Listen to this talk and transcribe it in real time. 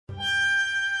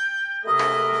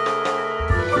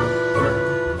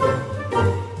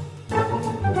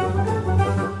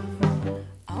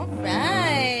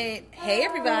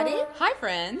everybody. Hi,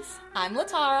 friends. I'm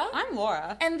Latara. I'm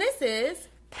Laura. And this is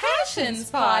Passions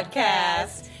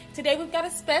Podcast. Today we've got a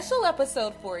special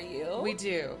episode for you. We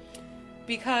do.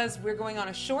 Because we're going on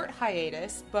a short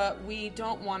hiatus, but we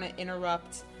don't want to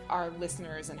interrupt our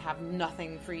listeners and have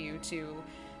nothing for you to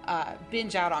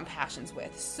binge out on Passions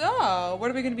with. So,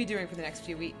 what are we going to be doing for the next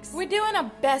few weeks? We're doing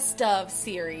a best of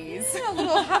series. Yeah,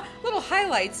 a little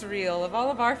highlights reel of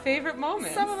all of our favorite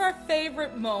moments. Some of our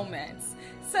favorite moments.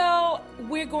 So,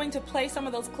 we're going to play some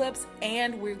of those clips,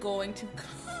 and we're going to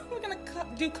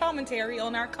do commentary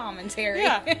on our commentary.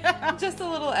 Yeah, just a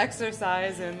little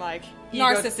exercise in like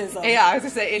narcissism. Yeah, I was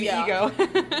gonna say ego.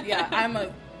 Yeah,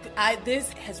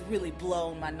 this has really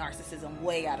blown my narcissism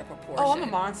way out of proportion. Oh, I'm a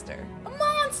monster. A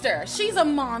monster. She's a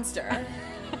monster.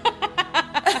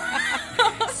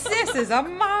 Sis is a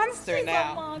monster. She's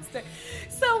now. A monster.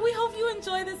 So we hope you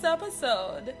enjoy this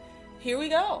episode. Here we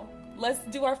go. Let's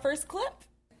do our first clip.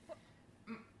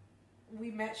 We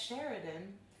met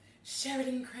Sheridan.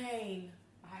 Sheridan Crane.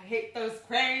 I hate those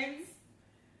cranes.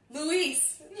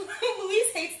 Luis.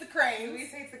 Luis hates the cranes. Luis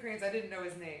hates the cranes. I didn't know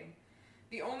his name.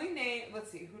 The only name,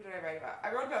 let's see, who did I write about?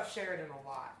 I wrote about Sheridan a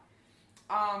lot.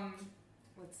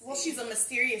 Let's see. Well, she's a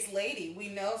mysterious lady. We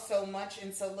know so much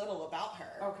and so little about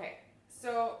her. Okay,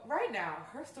 so right now,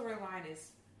 her storyline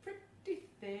is pretty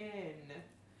thin.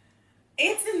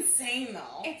 It's insane,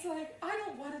 though. It's like, I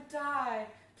don't want to die.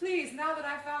 Please, now that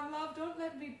I found love, don't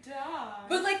let me die.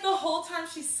 But, like, the whole time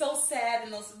she's so sad,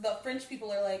 and the French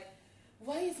people are like,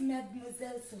 why is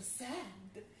Mademoiselle so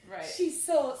sad? Right. She's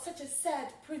such a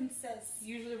sad princess.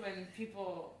 Usually when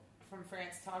people from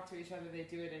France talk to each other, they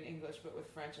do it in English, but with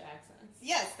French accents.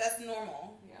 Yes, that's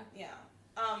normal. Yeah.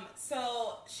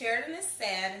 So Sheridan is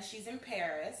sad, and she's in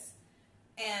Paris,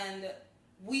 and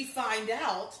we find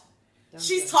out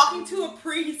she's talking to a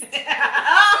priest. And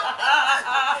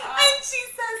she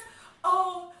says,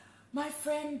 oh, my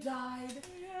friend died.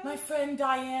 Yeah. My friend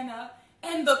Diana.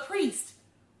 And the priest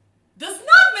does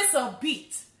not miss a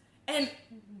beat and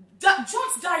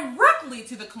jumps directly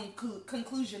to the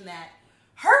conclusion that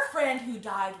her friend who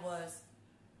died was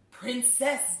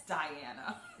Princess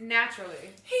Diana.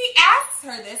 Naturally. He asks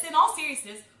her this in all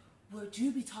seriousness, would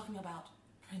you be talking about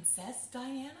Princess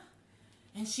Diana?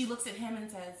 And she looks at him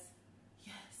and says,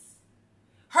 yes.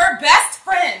 Her best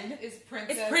friend is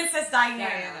Princess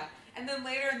Diana. And then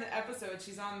later in the episode,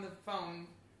 she's on the phone,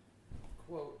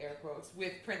 quote, air quotes,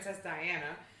 with Princess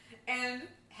Diana, and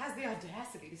has the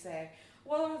audacity to say,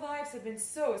 well, our lives have been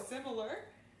so similar.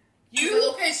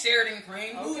 Okay, Sheridan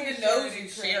Crane. Who even knows you,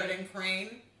 Sheridan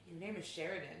Crane? Your name is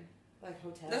Sheridan. Like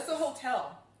hotel. That's a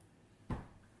hotel.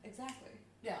 Exactly.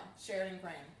 Yeah, Sheridan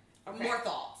Crane. Okay. More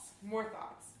thoughts.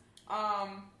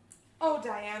 Oh,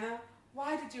 Diana,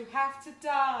 why did you have to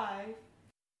die?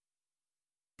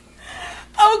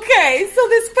 Okay, so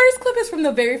this first clip is from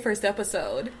the very first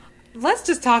episode. Let's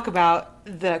just talk about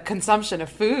the consumption of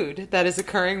food that is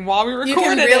occurring while we recorded it. You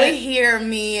can really hear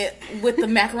me with the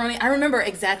macaroni. I remember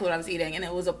exactly what I was eating, and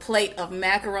it was a plate of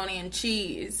macaroni and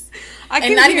cheese.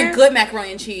 And not even good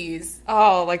macaroni and cheese.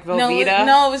 Oh, like Velveeta?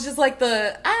 No, it was just like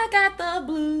I got the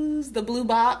blue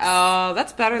box. Oh,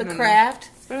 that's better than... The Kraft.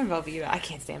 It's better than Velveeta. I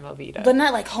can't stand Velveeta. But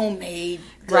not like homemade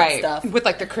good stuff. With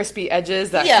like the crispy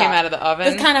edges that came out of the oven.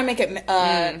 It's kind of make it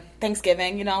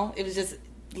Thanksgiving, you know? It was just...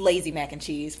 lazy mac and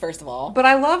cheese, first of all. But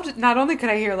I loved, not only could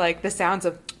I hear like the sounds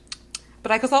of,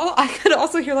 but I could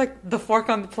also hear like the fork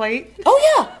on the plate.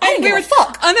 Oh yeah, I didn't give a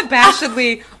fuck.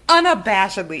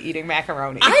 Unabashedly eating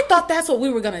macaroni. I thought that's what we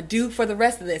were gonna do for the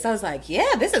rest of this. I was like,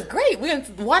 yeah, this is great. We're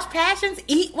gonna watch Passions,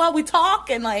 eat while we talk,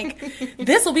 and like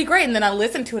this will be great. And then I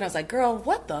listened to it and I was like, girl,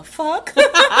 what the fuck?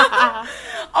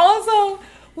 Also,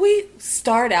 we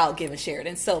start out giving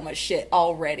Sheridan so much shit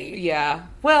already. Yeah.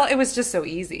 Well, it was just so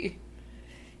easy.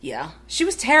 Yeah. She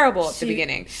was terrible at the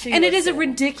beginning. And it is a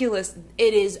ridiculous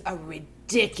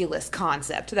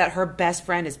concept that her best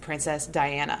friend is Princess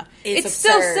Diana. It's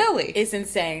so silly. It's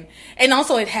insane. And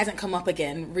also it hasn't come up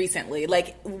again recently.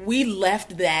 Like, we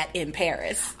left that in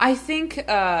Paris. I think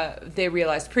they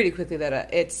realized pretty quickly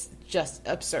that it's just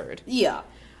absurd. Yeah.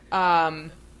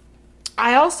 I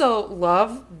also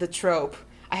love the trope.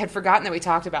 I had forgotten that we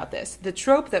talked about this. The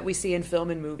trope that we see in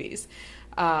film and movies.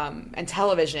 And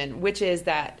television, which is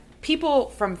that people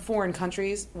from foreign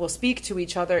countries will speak to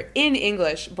each other in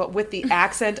English, but with the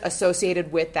accent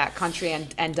associated with that country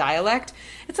and dialect.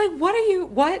 It's like, what?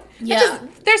 Yeah.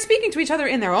 They're speaking to each other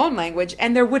in their own language,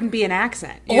 and there wouldn't be an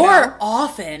accent. Or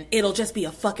often, it'll just be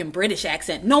a fucking British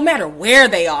accent, no matter where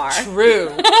they are.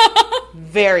 True.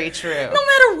 Very true. No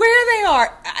matter where they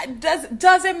are.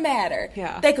 Doesn't matter.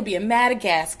 Yeah. They could be in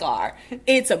Madagascar.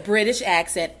 It's a British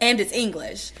accent, and it's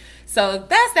English. So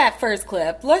that's that first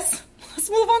clip. Let's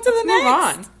move on to the next. Move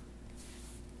on.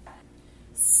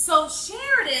 So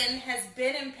Sheridan has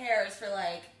been in Paris for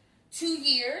like 2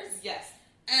 years. Yes.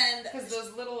 And because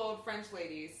those little old French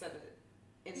ladies said it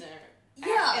in their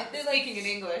they're speaking in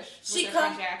English. She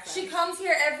She comes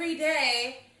here every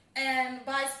day and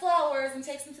buys flowers and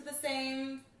takes them to the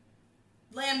same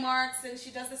landmarks, and she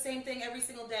does the same thing every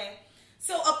single day.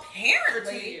 So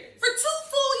apparently, for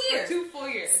 2 full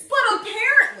years. But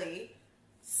apparently,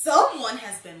 someone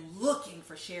has been looking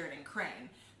for Sheridan Crane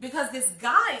because this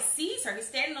guy sees her. He's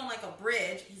standing on like a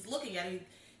bridge. He's looking at her.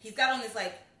 He's got on this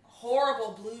like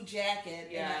horrible blue jacket.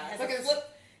 Yeah, and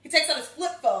he takes out his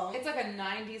flip phone. It's like a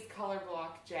 90s color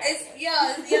block jacket.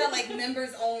 It's like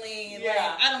members only. Yeah.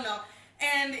 Like, I don't know.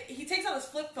 And he takes out his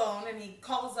flip phone and he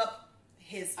calls up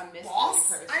his boss,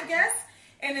 person. I guess,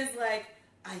 and is like,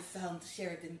 I found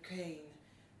Sheridan Crane.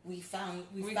 We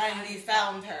finally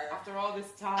found her. After all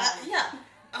this time.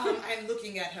 I'm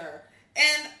looking at her.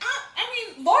 And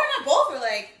I mean, Laura and I both were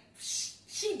like,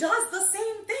 she does the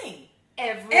same thing.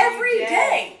 Every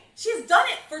day. She's done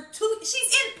it for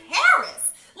she's in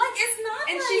Paris. Like, it's not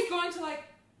and she's going to, like,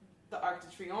 the Arc de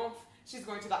Triomphe. She's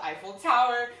going to the Eiffel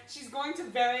Tower. She's going to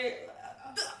very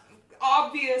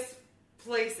obvious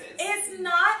places. It's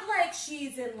not like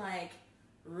she's in, like,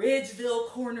 Ridgeville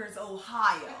Corners,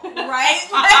 Ohio, right?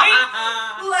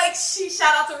 like she,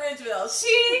 shout out to Ridgeville.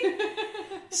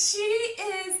 She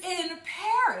is in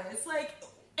Paris, like,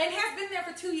 and has been there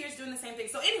for 2 years doing the same thing.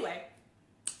 So anyway,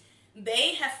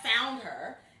 they have found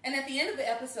her. And at the end of the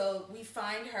episode, we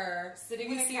find her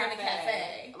sitting in a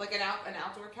cafe. Like an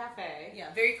outdoor cafe.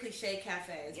 Yeah, very cliche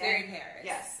cafe. It's very Paris.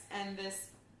 Yes, and this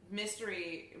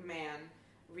mystery man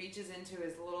reaches into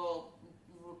his little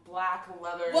black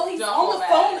leather. Well, he's on the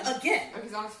phone again. Oh,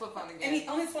 he's on his flip phone again. And he's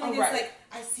on his phone again. He's like,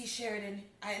 I see Sheridan,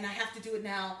 and I have to do it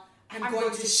now. I'm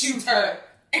going to shoot her.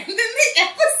 And then the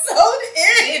episode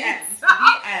ends.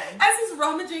 The end. As he's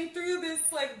rummaging through this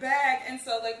like bag, and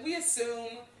so like we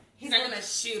assume he's not going to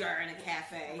shoot her in a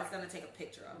cafe. He's going to take a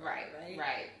picture of her. Right.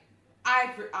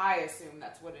 I assume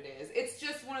that's what it is. It's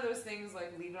just one of those things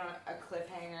like leave it on a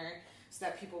cliffhanger so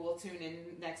that people will tune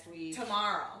in next week.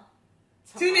 Tomorrow.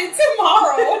 Tune in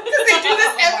tomorrow because they do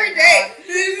this every day.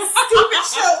 They do this stupid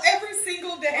show every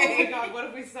single day. Oh my god, what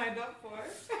have we signed up for?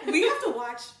 We have to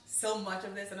watch so much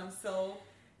of this, and I'm so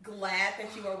glad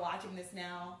that you are watching this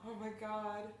now. Oh my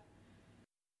god.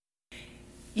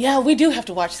 Yeah, we do have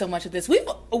to watch so much of this.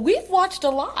 We've watched a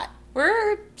lot.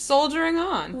 We're soldiering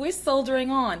on. We're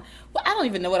soldiering on. Well, I don't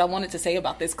even know what I wanted to say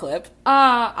about this clip.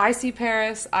 I see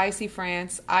Paris. I see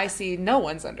France. I see no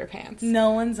one's underpants.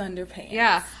 No one's underpants.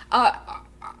 Yeah.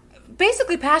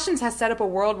 Basically, Passions has set up a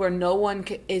world where no one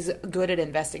is good at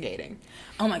investigating.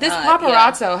 Oh my god. This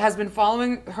paparazzo has been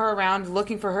following her around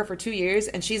looking for her for 2 years,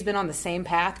 and she's been on the same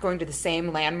path, going to the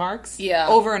same landmarks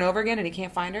over and over again, and he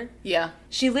can't find her. Yeah.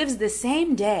 She lives the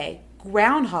same day,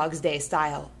 Groundhog's Day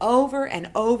style, over and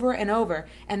over and over,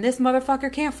 and this motherfucker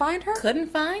can't find her? Couldn't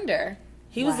find her.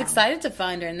 He was excited to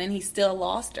find her, and then he still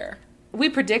lost her. We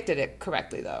predicted it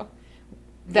correctly, though.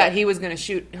 That he was going to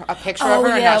shoot a picture of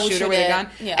her and not shoot her with a gun.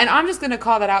 Yeah. And I'm just going to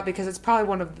call that out because it's probably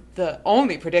one of the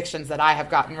only predictions that I have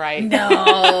gotten right.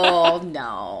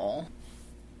 No.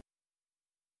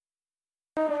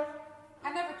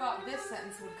 I never thought this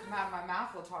sentence would come out of my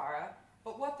mouth, Latara.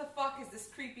 But what the fuck is this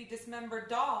creepy dismembered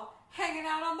doll hanging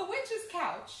out on the witch's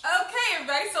couch? Okay,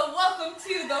 everybody, so welcome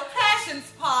to the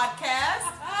Passions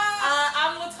Podcast.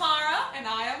 I'm Latara. And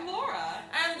I am Laura.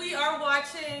 And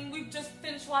we've just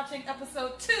finished watching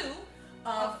episode 2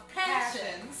 of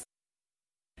Passions.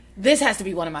 This has to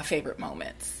be one of my favorite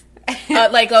moments.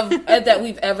 That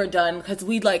we've ever done, because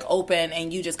we like open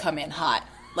and you just come in hot.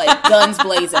 Like guns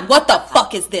blazing. What the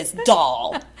fuck is this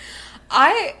doll?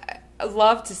 I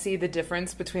love to see the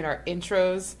difference between our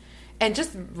intros and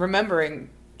just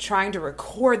remembering trying to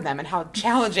record them and how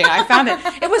challenging I found it.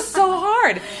 It was so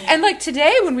hard. And like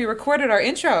today when we recorded our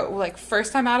intro, like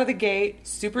first time out of the gate,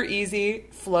 super easy,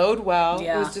 flowed well.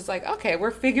 Yeah. It was just like, okay,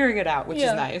 we're figuring it out, which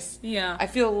is nice. Yeah. I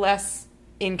feel less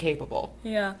incapable.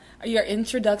 Yeah. Your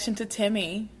introduction to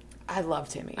Timmy. I love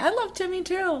Timmy. I love Timmy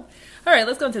too. All right,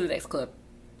 let's go into the next clip.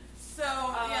 So,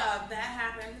 that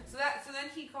happened. So then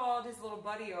he called his little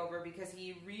buddy over because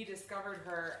he rediscovered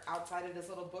her outside of this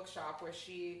little bookshop where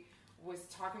she was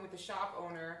talking with the shop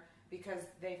owner because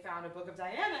they found a book of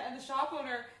Diana, and the shop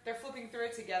owner, they're flipping through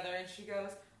it together, and she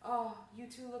goes, oh, you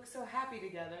two look so happy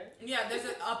together. Yeah, there's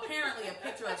apparently a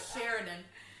picture of Sheridan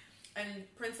and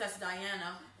Princess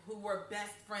Diana, who were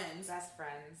best friends.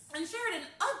 And Sheridan,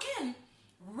 again,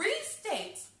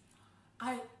 restates,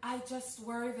 I just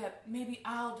worry that maybe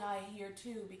I'll die here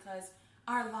too, because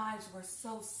Our lives were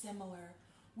so similar.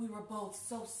 We were both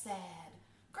so sad.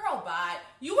 Girl, bye.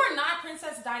 You are not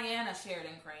Princess Diana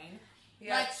Sheridan Crane.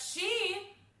 Yeah. Like, she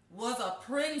was a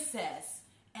princess.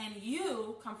 And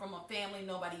you come from a family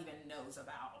nobody even knows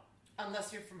about.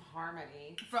 Unless you're from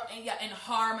Harmony. In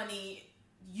Harmony,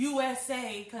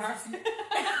 USA. Because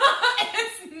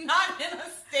it's not in a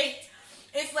state.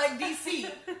 It's like D.C.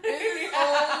 It's its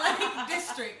own, like,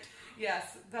 district.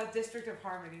 Yes, the District of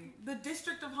Harmony. The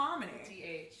District of Harmony.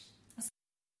 TH.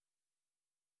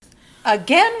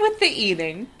 Again with the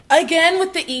eating.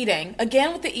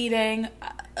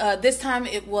 This time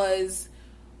it was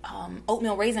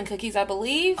oatmeal raisin cookies, I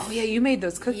believe. Oh, yeah, you made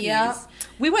those cookies. Yeah.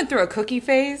 We went through a cookie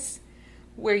phase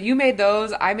where you made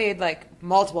those. I made, like,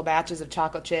 multiple batches of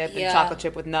chocolate chip and chocolate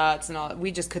chip with nuts and all.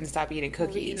 We just couldn't stop eating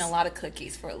cookies. We were eating a lot of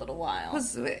cookies for a little while. It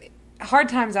was hard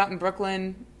times out in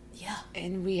Brooklyn. Yeah.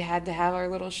 And we had to have our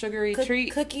little sugary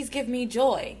treat. Cookies give me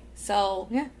joy. So,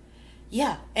 yeah.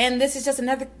 Yeah. And this is just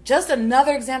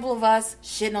another example of us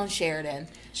shitting on Sheridan.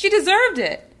 She deserved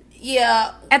it.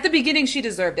 Yeah. At the beginning, she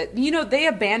deserved it. You know, they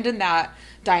abandoned that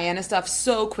Diana stuff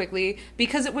so quickly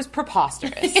because it was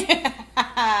preposterous.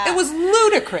 It was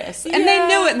ludicrous. And they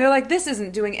knew it. And they're like, this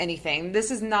isn't doing anything. This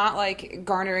is not, like,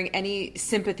 garnering any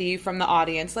sympathy from the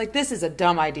audience. Like, this is a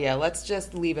dumb idea. Let's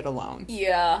just leave it alone.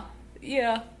 Yeah.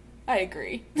 Yeah. I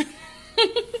agree.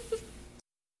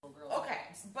 Okay,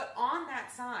 but on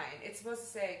that sign, it's supposed to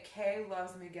say, Kay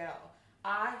loves Miguel.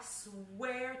 I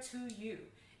swear to you,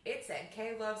 it said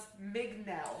Kay loves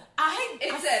Mignell. I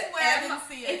swear I didn't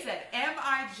see it. It said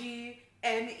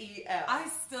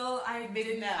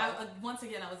Mignel. Once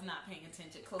again, I was not paying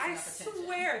attention, close I enough attention. I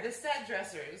swear, the set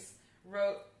dressers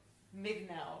wrote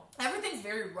Mignell. Everything's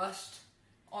very rushed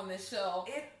on this show.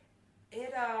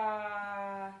 It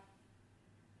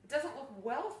doesn't look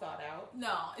well thought out.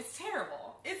 No, it's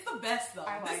terrible. It's the best, though.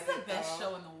 This is the best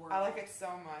show in the world. I like it so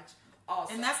much.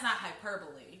 Also, and that's not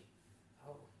hyperbole.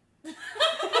 Oh.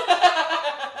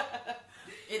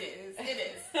 It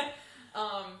is.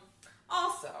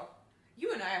 Also,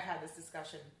 you and I have had this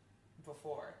discussion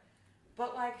before,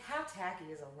 but, like, how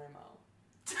tacky is a limo?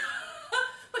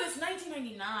 But it's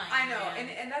 1999. I know,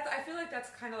 and that's, I feel like that's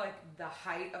kind of like the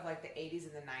height of, like, the 80s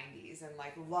and the 90s, and,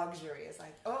 like, luxury is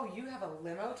like, oh, you have a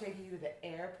limo taking you to the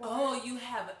airport? Oh, you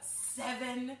have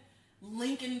 7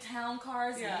 Lincoln Town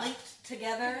cars linked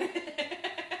together?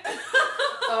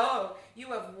 Oh, you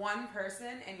have one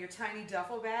person and your tiny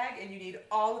duffel bag, and you need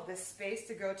all of this space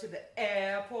to go to the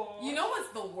airport. You know what's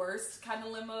the worst kind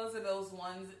of limos are those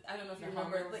ones, I don't know if you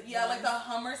remember. Hummer like the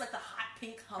Hummers, like the hot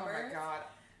pink Hummers. Oh my God.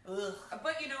 Ugh.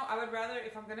 But, you know, I would rather,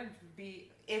 if I'm going to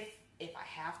be, if I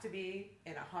have to be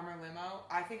in a Hummer limo,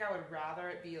 I think I would rather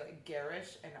it be, like,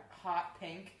 garish and hot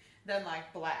pink than,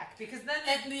 like, black. Because then,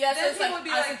 then people like, would be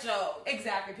like, a joke.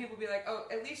 Exactly. People would be like, oh,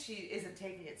 at least she isn't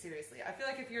taking it seriously. I feel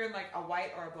like if you're in, like, a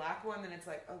white or a black one, then it's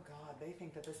like, oh, God, they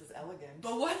think that this is elegant.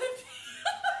 But what if...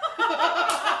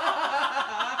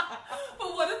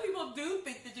 But what if people do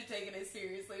think that you're taking it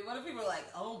seriously? What if people are like,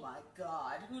 oh my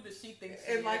God, who does she think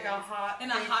she is? In like a hot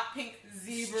pink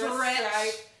zebra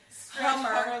stretch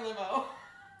Hummer limo.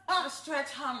 A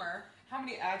stretch Hummer. How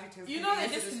many adjectives? You know they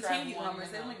discontinued Hummers.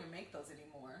 They don't even make those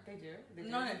anymore. They do?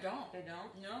 No, they don't. They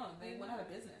don't? No, they went out of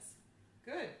business.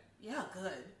 Good. Yeah,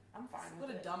 good. I'm fine with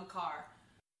it. What a dumb car.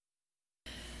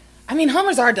 I mean,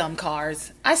 Hummers are dumb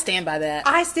cars. I stand by that.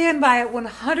 I stand by it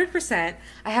 100%.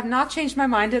 I have not changed my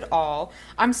mind at all.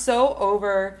 I'm so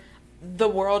over the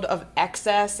world of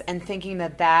excess and thinking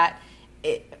I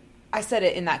said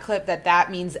it in that clip,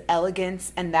 that means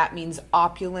elegance and that means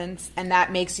opulence and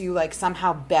that makes you, like,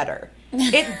 somehow better.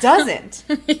 It doesn't.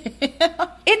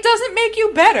 It doesn't make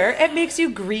you better. It makes you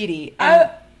greedy. I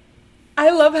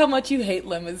love how much you hate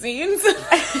limousines.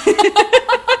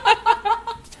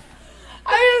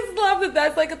 I just love that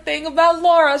that's like a thing about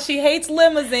Laura. She hates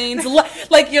limousines.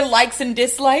 Like your likes and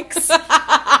dislikes.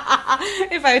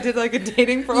 If I did like a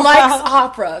dating profile. Likes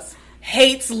operas.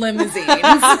 Hates limousines. And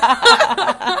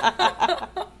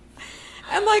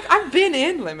like, I've been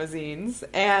in limousines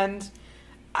and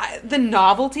the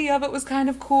novelty of it was kind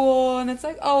of cool. And it's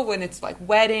like, oh, when it's like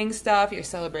wedding stuff, you're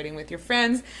celebrating with your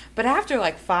friends. But after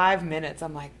like 5 minutes,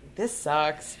 I'm like, this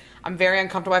sucks. I'm very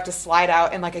uncomfortable. I have to slide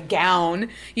out in like a gown,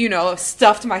 you know,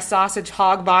 stuffed my sausage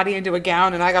hog body into a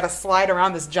gown, and I got to slide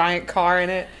around this giant car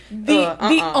in it. The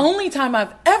only time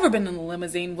I've ever been in a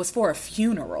limousine was for a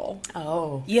funeral.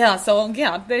 Oh. Yeah, so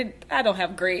yeah, I don't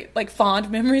have great, like,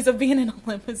 fond memories of being in a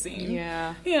limousine.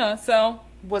 Yeah. Yeah, so.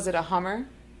 Was it a Hummer?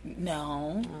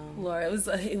 No. Oh. Laura, it was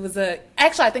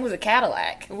actually, I think it was a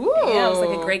Cadillac. Ooh. Yeah, it was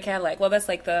like a gray Cadillac. Well, that's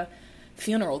like the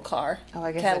funeral car. Oh,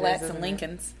 I guess Cadillacs it is, and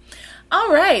Lincolns.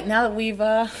 All right, now that we've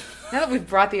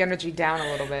brought the energy down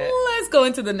a little bit. let's go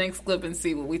into the next clip and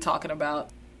see what we're talking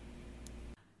about.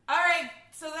 All right,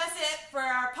 so that's it for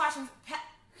our potions.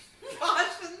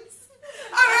 Potions.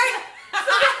 All right,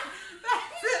 so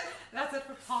that's it. That's it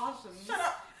for potions. Shut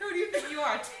up. Who do you think you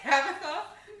are, Tabitha?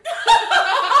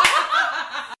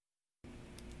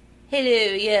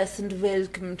 Hello, yes, and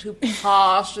welcome to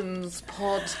Potions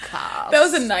Podcast. That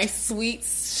was a nice, sweet,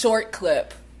 short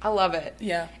clip. I love it.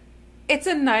 Yeah. It's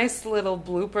a nice little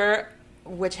blooper,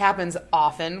 which happens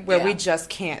often, where we just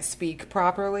can't speak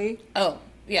properly. Oh,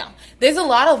 yeah. There's a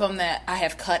lot of them that I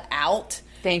have cut out.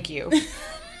 Thank you.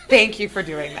 Thank you for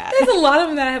doing that. There's a lot of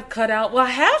them that I have cut out. Well, I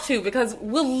have to because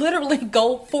we'll literally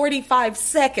go 45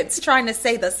 seconds trying to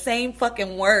say the same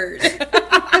fucking word.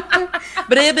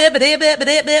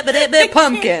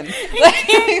 Pumpkin.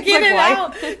 Can't get it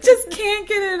out. Just can't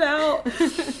get it out.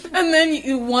 And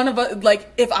then one of us,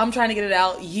 like, if I'm trying to get it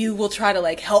out, you will try to,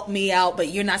 like, help me out, but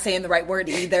you're not saying the right word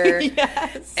either.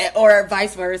 Yes. Or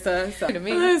vice versa. So To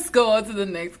me. let's go on to the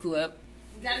next clip.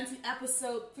 We got into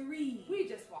episode 3. We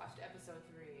just watched episode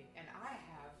 3, and I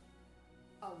have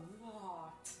a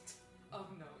lot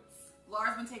of notes.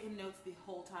 Laura's been taking notes the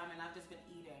whole time, and I've just been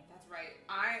eating. That's right.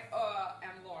 I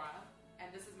am Laura,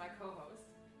 and this is my co-host.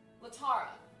 Latara.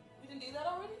 We didn't do that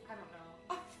already? I don't know.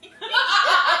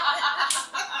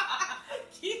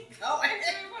 Keep going.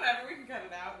 Whatever, we can cut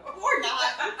it out. Or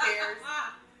not. Who cares?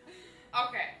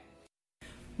 Okay.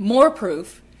 More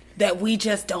proof that we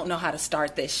just don't know how to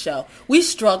start this show. We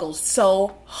struggled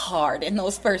so hard in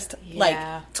those first,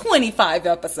 25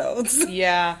 episodes.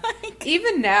 Yeah.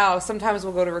 Even now, sometimes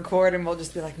we'll go to record and we'll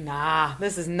just be like, nah,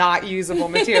 this is not usable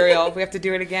material. We have to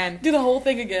do it again. Do the whole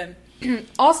thing again.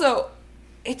 Also,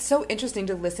 it's so interesting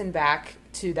to listen back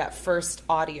to that first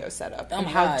audio setup and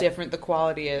how different the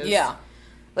quality is. Yeah.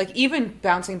 Like, even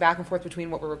bouncing back and forth between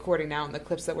what we're recording now and the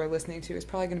clips that we're listening to is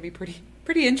probably going to be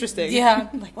pretty interesting. Yeah.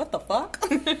 Like, what the fuck?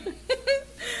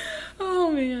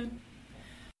 Oh, man.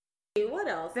 What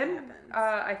else Then, happens?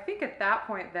 I think at that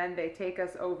point, then they take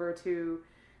us over to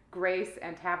Grace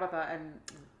and Tabitha and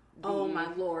Oh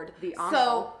my lord. The So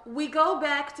uncle. we go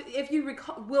back to, if you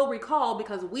will recall,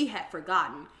 because we had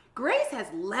forgotten, Grace has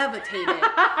levitated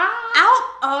out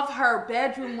of her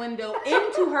bedroom window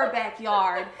into her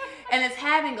backyard and is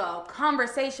having a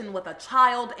conversation with a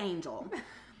child angel.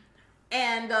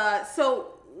 And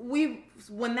so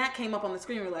when that came up on the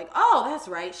screen, we were like, oh, that's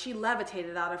right. She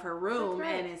levitated out of her room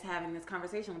and is having this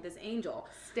conversation with this angel.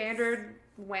 Standard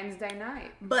Wednesday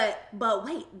night. But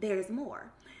wait, there's more.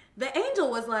 The angel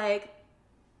was like,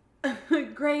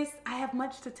 Grace, I have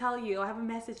much to tell you. I have a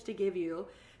message to give you.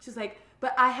 She's like,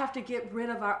 but I have to get rid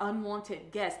of our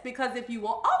unwanted guest. Because if you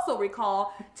will also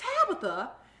recall,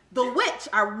 Tabitha, the witch,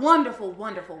 our wonderful,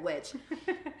 wonderful witch,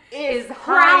 is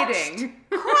hiding.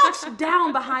 crouched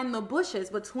down behind the bushes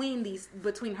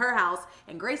between her house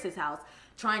and Grace's house,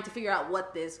 trying to figure out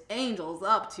what this angel's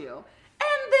up to.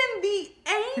 And then the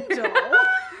angel,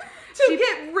 to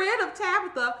get rid of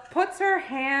Tabitha, Puts her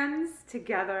hands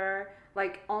together,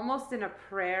 like almost in a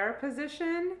prayer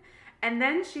position, and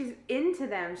then she's into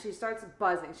them. She starts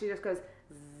buzzing. She just goes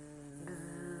zzz,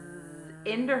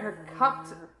 into her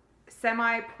cupped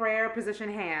semi-prayer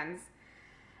position hands.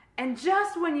 And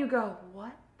just when you go,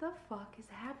 what the fuck is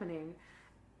happening?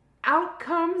 Out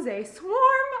comes a swarm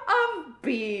of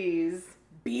bees.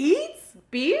 beads?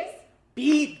 Bees?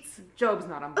 Beads. Job's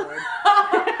not on board.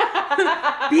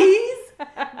 Bees?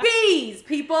 Bees,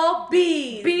 people.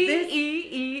 Bees.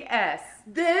 B-E-E-S.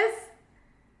 This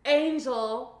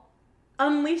angel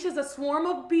unleashes a swarm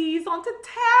of bees onto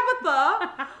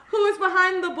Tabitha, who is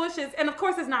behind the bushes. And of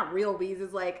course, it's not real bees.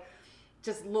 It's like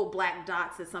just little black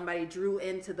dots that somebody drew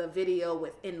into the video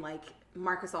in like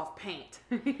Microsoft Paint.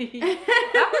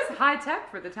 That was high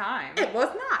tech for the time. It was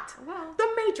not. Well. The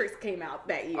Matrix came out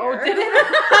that year. Oh, did it?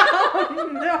 Oh,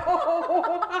 no.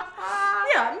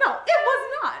 Yeah, no, it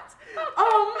was not.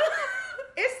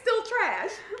 It's still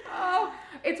trash. Oh,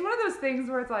 it's one of those things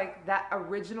where it's like that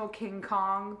original King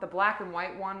Kong, the black and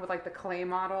white one with like the clay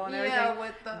model and everything. Yeah,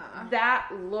 with the... That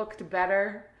looked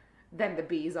better than the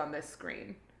bees on this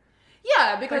screen.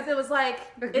 Yeah, because it was like,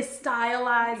 it's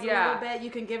stylized a Yeah. little bit. You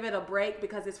can give it a break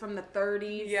because it's from the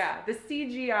 30s. Yeah, the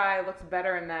CGI looks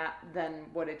better in that than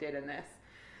what it did in this.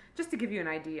 Just to give you an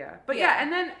idea. But yeah,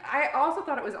 and then I also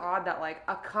thought it was odd that like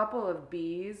a couple of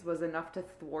bees was enough to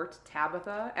thwart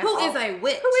Tabitha. And Who is a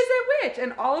witch. Who is a witch.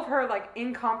 And all of her like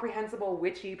incomprehensible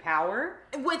witchy power.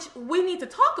 Which we need to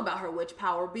talk about her witch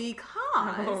power because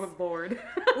Oh, Lord.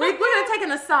 we're going to take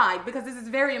an aside because this is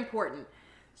very important.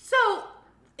 So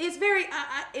it's very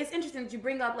it's interesting that you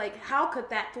bring up like how could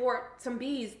that thwart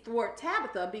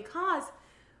Tabitha, because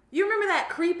you remember that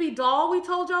creepy doll we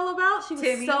told y'all about? She was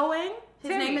Timmy. sewing. His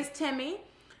Timmy. name is Timmy,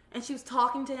 and she was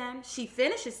talking to him. She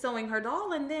finishes sewing her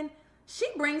doll, and then she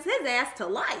brings his ass to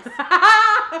life.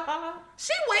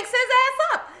 She wakes his ass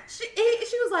up. She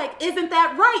was like, "Isn't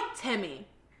that right, Timmy?"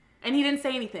 And he didn't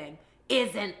say anything.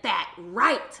 "Isn't that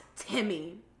right,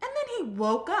 Timmy?" And then he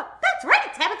woke up. "That's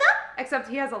right, Tabitha." Except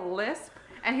he has a lisp,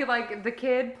 and he like the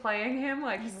kid playing him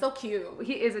like He's so cute.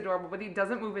 he is adorable, but he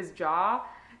doesn't move his jaw,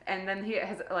 and then he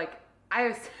has like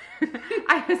I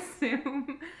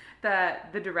assume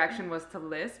that the direction was to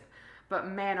lisp, but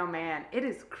man, oh man, it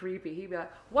is creepy. He'd be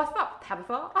like, "What's up,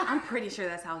 Tabitha?" I'm pretty sure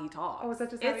that's how he talks. Oh, is that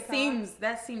just how he talks?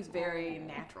 That seems very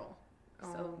natural.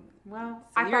 So Well,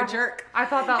 you're a jerk. I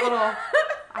thought that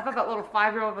little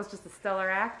 5-year-old was just a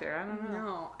stellar actor. I don't know.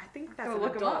 No, I think that's Go an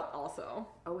look him adult up. also.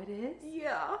 Oh, it is?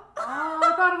 Yeah. Oh,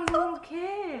 I thought it was a little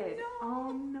kid.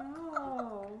 Oh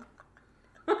no.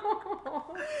 Moving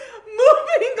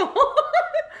on.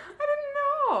 I didn't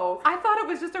know. I thought it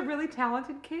was just a really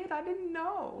talented kid. I didn't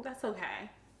know. That's okay.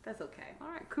 That's okay. All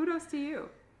right, kudos to you.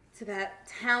 To that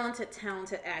talented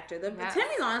actor. Yes.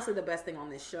 Timmy's honestly the best thing on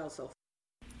this show so far.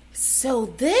 So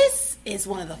this is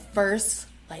one of the first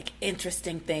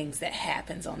interesting things that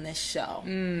happens on this show.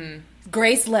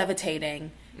 Grace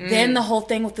levitating, then the whole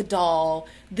thing with the doll.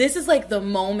 This is the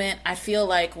moment I feel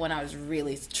like when I was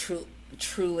really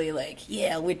truly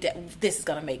this is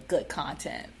gonna make good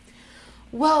content.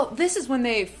 Well, this is when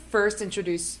they first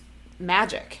introduce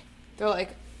magic. They're like,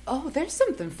 oh, there's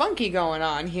something funky going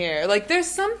on here. Like, there's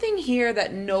something here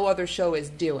that no other show is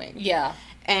doing. Yeah.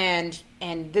 And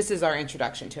this is our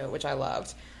introduction to it, which I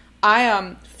loved.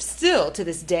 I still, to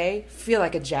this day, feel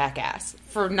like a jackass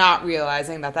for not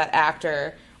realizing that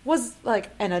actor was,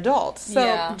 an adult. So,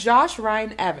 Yeah. Josh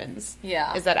Ryan Evans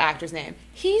Yeah. is that actor's name.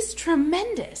 He's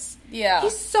tremendous. Yeah.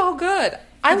 He's so good.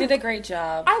 I did a great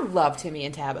job. I love Timmy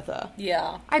and Tabitha.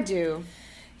 Yeah. I do.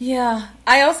 Yeah.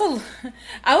 I also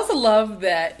love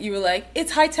that you were like,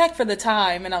 it's high tech for the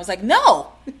time. And I was like,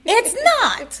 no, it's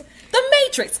not. The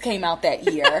Matrix came out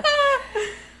that year.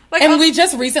 And we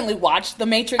just recently watched The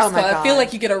Matrix, Oh my so I feel God.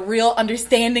 like you get a real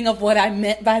understanding of what I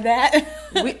meant by that.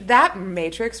 That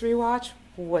Matrix rewatch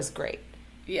was great.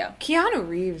 Yeah. Keanu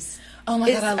Reeves. Oh my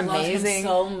is God, I love him amazing.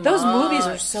 so much. Those movies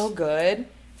are so good.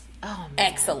 Oh, man.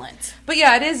 Excellent. But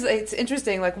yeah, it's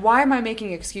interesting. Like, why am I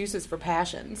making excuses for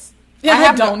passions? Yeah,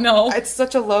 I don't know. It's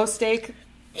such a low stake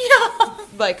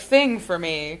Yeah. thing for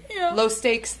me. Yeah. Low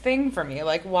stakes thing for me.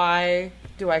 Like, why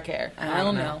do I care? I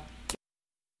don't know.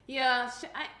 Yeah,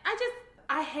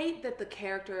 I hate that the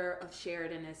character of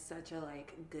Sheridan is such a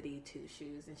goody two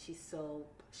shoes, and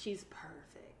she's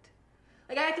perfect.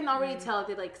 I can already tell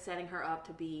they're setting her up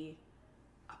to be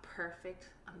a perfect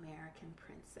American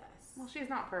princess. Well, she's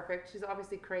not perfect. She's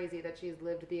obviously crazy that she's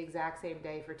lived the exact same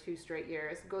day for 2 straight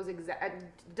years.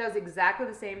 Does exactly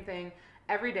the same thing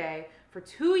every day for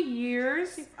 2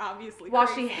 years. She's obviously while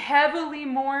crazy. she heavily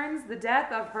mourns the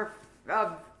death of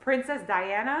Princess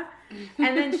Diana,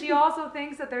 and then she also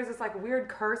thinks that there's this weird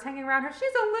curse hanging around her. She's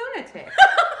a lunatic.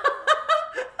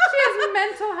 She has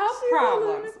mental health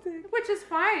problems, which is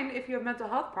fine if you have mental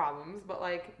health problems, but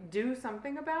do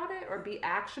something about it or be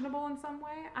actionable in some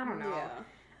way. I don't know. Yeah.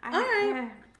 All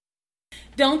right.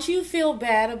 Don't you feel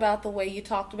bad about the way you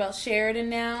talked about Sheridan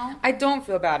now? I don't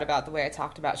feel bad about the way I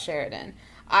talked about Sheridan.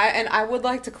 I would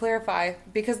like to clarify,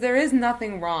 because there is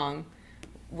nothing wrong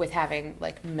with having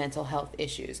mental health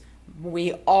issues.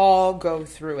 We all go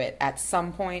through it at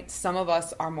some point. Some of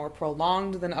us are more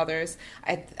prolonged than others.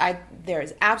 There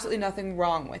is absolutely nothing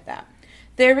wrong with that.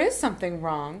 There is something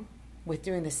wrong with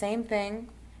doing the same thing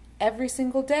every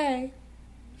single day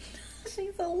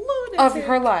She's a lunatic. of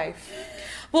her life.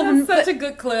 Well, That's such a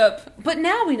good clip. but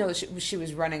now we know that she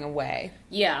was running away.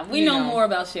 Yeah, we You know know. more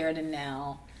about Sheridan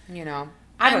now. You know,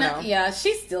 I don't know. Yeah,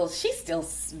 she still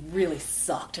really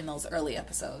sucked in those early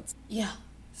episodes. Yeah.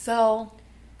 So,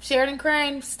 Sheridan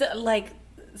Crane,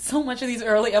 so much of these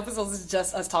early episodes is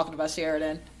just us talking about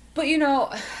Sheridan. But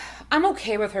I'm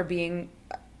okay with her being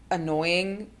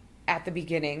annoying at the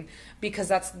beginning because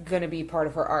that's going to be part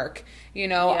of her arc.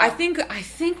 Yeah. I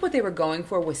think what they were going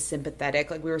for was sympathetic.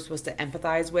 We were supposed to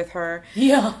empathize with her.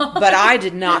 Yeah. But I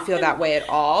did not feel that way at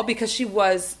all because she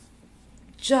was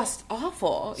just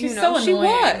awful. She's so She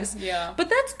annoying. was. Yeah. But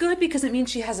that's good because it means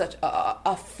she has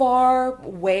a far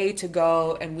way to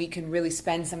go, and we can really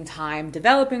spend some time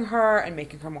developing her and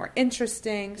making her more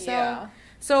interesting. So, Yeah.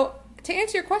 So to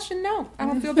answer your question, no, I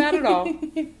don't feel bad at all.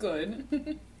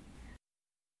 Good.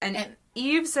 And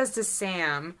Eve says to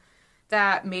Sam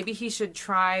that maybe he should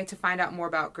try to find out more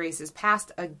about Grace's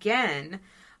past again.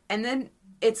 And then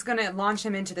it's going to launch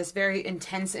him into this very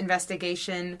intense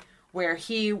investigation where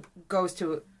he goes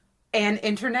to an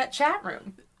internet chat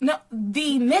room. No,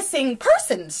 the missing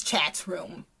persons chat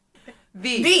room.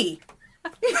 The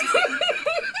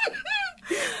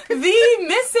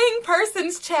missing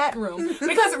persons chat room.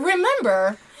 Because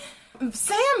remember,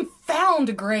 Sam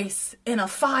found Grace in a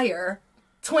fire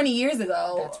 20 years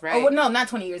ago. That's right. Oh, no, not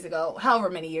 20 years ago. However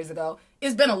many years ago.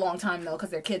 It's been a long time, though, because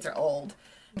their kids are old.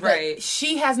 But Right.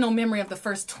 she has no memory of the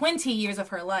first 20 years of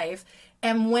her life.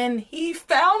 And when he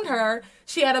found her,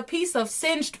 she had a piece of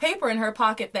singed paper in her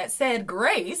pocket that said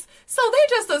Grace. So they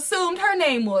just assumed her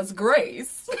name was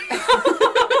Grace. Which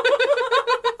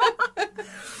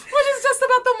is just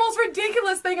about the most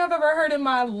ridiculous thing I've ever heard in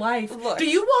my life. Look. Do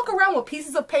you walk around with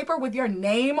pieces of paper with your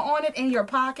name on it in your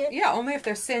pocket? Yeah, only if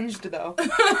they're singed, though.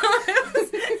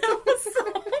 It was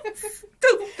so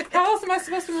stupid. How else am I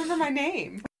supposed to remember my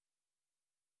name?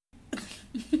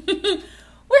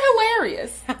 We're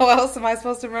hilarious. How else am I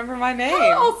supposed to remember my name?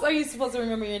 How else are you supposed to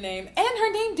remember your name? And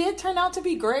her name did turn out to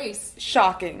be Grace.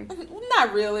 Shocking.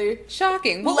 Not really.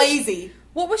 Shocking. Lazy.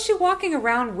 What was she walking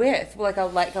around with? Like a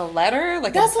letter?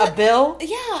 Like That's a what- bill?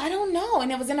 Yeah, I don't know.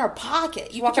 And it was in her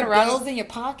pocket. You Walking put your around- bills in your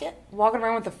pocket Walking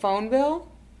around with a phone bill?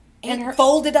 and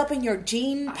folded up in your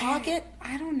jean pocket.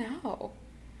 I don't know.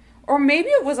 Or maybe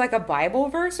it was like a Bible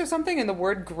verse or something and the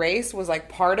word grace was like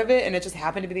part of it and it just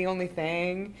happened to be the only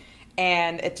thing.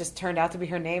 And it just turned out to be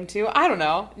her name too. I don't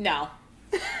know. No.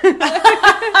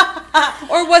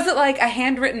 Or was it like a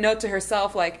handwritten note to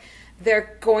herself like,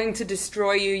 they're going to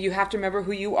destroy you. You have to remember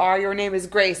who you are. Your name is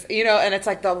Grace. You know, and it's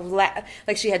like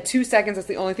like she had 2 seconds. That's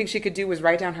the only thing she could do was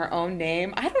write down her own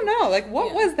name. I don't know. Like,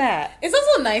 what was that? It's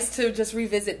also nice to just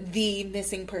revisit the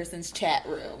missing persons chat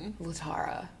room.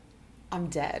 Latara, I'm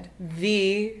dead.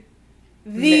 The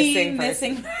The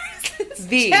missing persons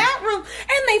The. chat room.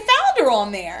 And they found her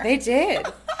on there. They did.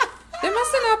 There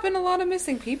must have not been a lot of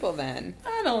missing people then.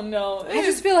 I don't know. I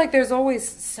just feel like there's always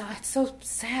it's so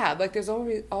sad. Like there's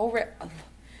always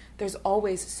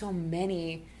so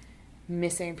many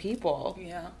missing people.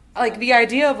 Yeah. Like the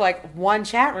idea of like one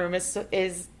chat room is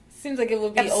Seems like it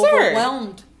would be absurd.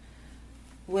 overwhelmed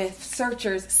with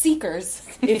seekers,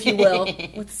 if you will.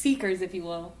 With seekers, if you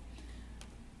will.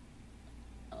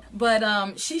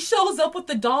 But she shows up with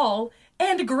the doll,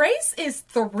 and Grace is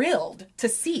thrilled to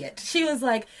see it. She was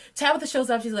like, Tabitha shows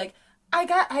up, she's like,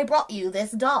 I brought you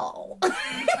this doll.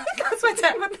 That's my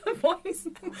Tabitha voice.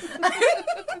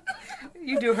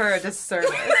 you do her a disservice.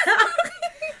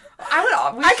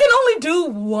 I can only do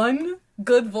one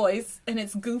good voice, and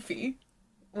it's Goofy.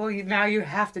 Well, now you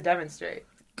have to demonstrate.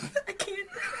 I can't.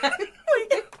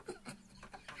 Wait.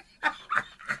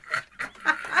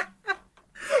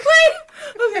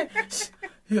 Okay.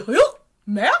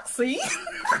 Merci.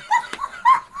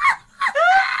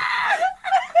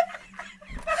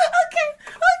 Okay.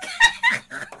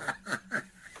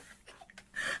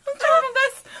 I'm trying my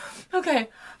best. Okay.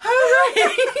 All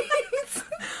right.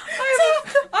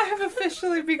 I have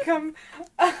officially become.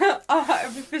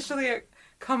 I've officially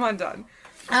come undone.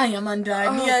 I am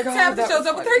undone. Oh, Yeah, God, Tabitha that shows was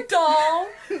up with funny. her doll.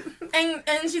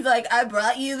 And she's like, I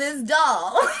brought you this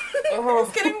doll. Oh.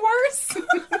 It's getting worse.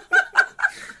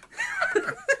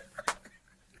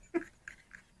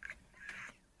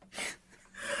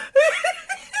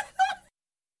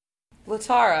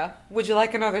 Latara, would you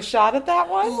like another shot at that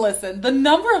one? Listen, the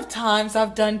number of times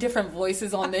I've done different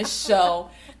voices on this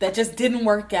show that just didn't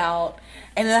work out,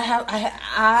 and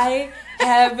I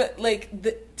have like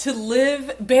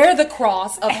bear the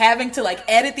cross of having to like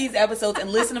edit these episodes and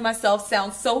listen to myself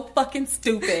sound so fucking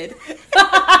stupid.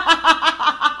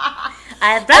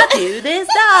 I brought you this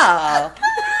doll.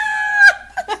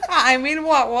 I mean,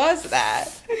 what was that?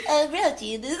 I brought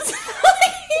you this.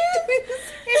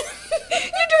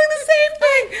 You're doing the same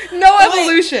thing. No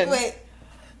evolution. Wait.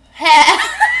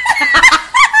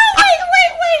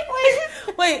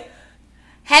 Wait.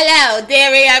 Hello,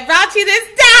 dearie. I brought you this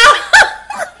doll.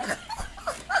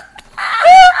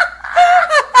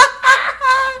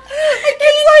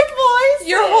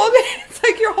 It's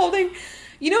like you're holding.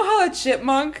 You know how a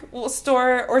chipmunk will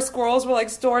store, or squirrels will like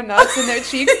store nuts in their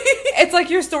cheeks? It's like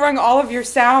you're storing all of your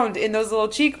sound in those little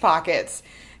cheek pockets.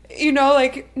 You know,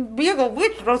 like, being a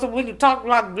witch doesn't when you talk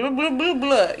like blah, blah, blah,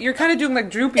 blah. You're kind of doing like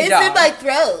droopy It's dog. in my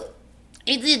throat.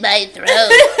 It's in my throat.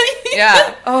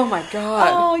 Yeah. Oh my god.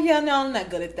 Oh, yeah, no, I'm not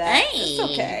good at that. Hey. It's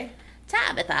okay.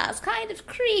 Tabitha's kind of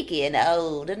creaky and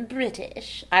old and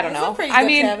British. I don't That's know. pretty I good,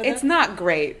 mean, Tabitha. it's not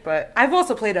great, but I've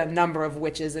also played a number of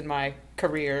witches in my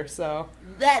career, so.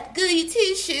 That goody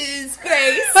two shoes,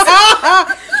 Grace.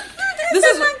 This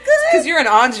is Because you're an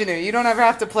ingenue. You don't ever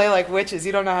have to play like witches.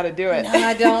 You don't know how to do it. No,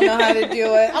 I don't know how to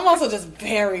do it. I'm also just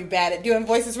very bad at doing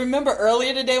voices. Remember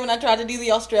earlier today when I tried to do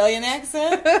the Australian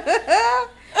accent? I'm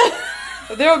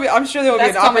sure there will be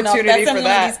an opportunity for that.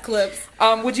 One of these clips.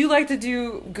 Would you like to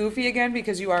do Goofy again?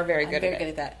 Because you are very good at it. I'm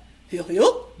very good at that.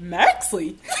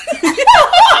 Maxley.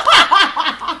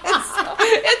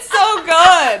 It's so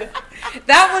good.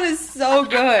 That one is so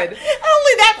good.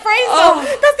 Only that phrase, though.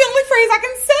 That's the only phrase I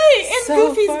can say in So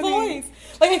Goofy's funny. voice.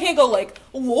 Like, I can't go like,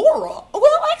 Laura.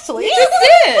 Well, actually. You just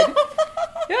did.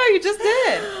 Yeah, you just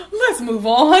did. Let's move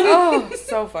on. Oh,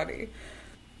 so funny.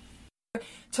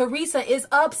 Teresa is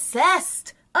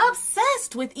obsessed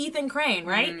with Ethan Crane,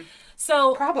 right?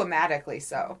 So, Problematically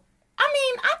so. I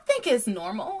mean, I think it's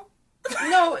normal.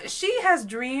 No, she has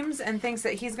dreams and thinks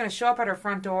that he's going to show up at her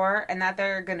front door and that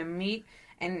they're going to meet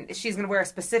and she's going to wear a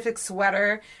specific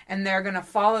sweater and they're going to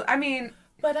follow. I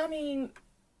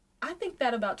think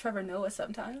that about Trevor Noah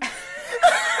sometimes.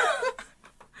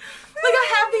 Like,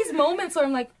 I have these moments where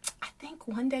I'm like, I think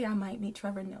one day I might meet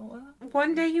Trevor Noah.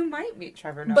 One day you might meet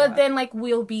Trevor Noah. But then, like,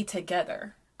 we'll be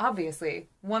together. Obviously.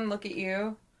 One look at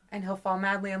you and he'll fall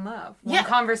madly in love. One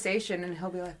conversation and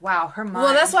he'll be like, wow, her mind.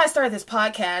 Well, that's why I started this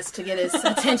podcast, to get his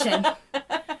attention.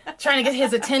 Trying to get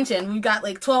his attention. We've got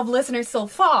like 12 listeners so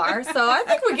far, so I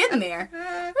think we're getting there.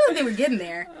 I really think we're getting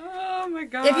there. Oh my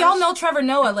gosh. If y'all know Trevor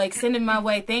Noah, like, send him my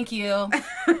way. Thank you.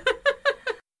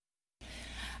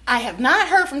 I have not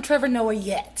heard from Trevor Noah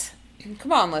yet.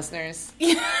 Come on, listeners.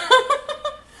 I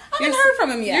haven't heard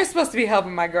from him yet. You're supposed to be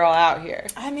helping my girl out here.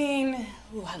 I mean,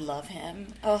 I love him.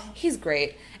 Oh, he's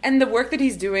great. And the work that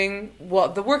he's doing,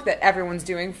 the work that everyone's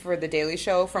doing for The Daily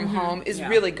Show from home is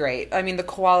really great. I mean, the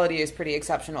quality is pretty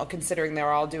exceptional considering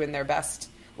they're all doing their best,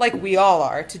 like we all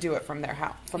are, to do it from their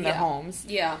their homes.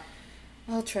 Yeah.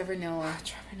 Oh, Trevor Noah.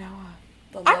 Trevor Noah.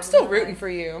 I'm still rooting for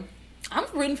you. I'm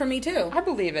rooting for me too. I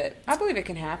believe it. I believe it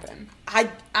can happen. I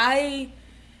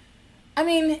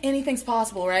mean, anything's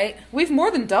possible, right? We've more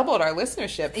than doubled our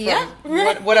listenership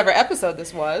from whatever episode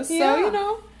this was. Yeah. So, you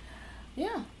know.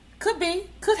 Yeah. Could be.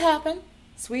 Could happen.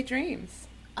 Sweet dreams.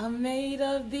 I'm made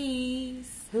of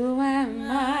these. Who am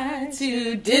I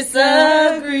to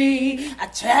disagree? I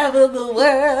travel the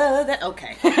world.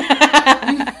 Okay.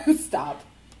 Stop.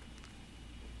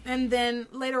 And then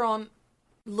later on,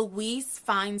 Louise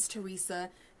finds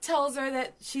Teresa, tells her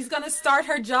that she's going to start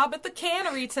her job at the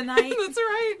cannery tonight. That's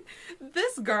right.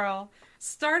 This girl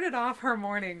started off her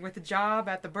morning with a job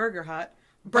at the Burger Hut.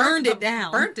 Burnt it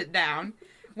down.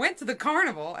 Went to the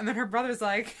carnival, and then her brother's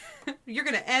like, you're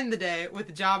going to end the day with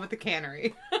a job at the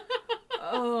cannery.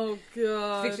 Oh,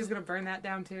 God. Think she's going to burn that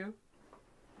down, too?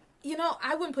 You know,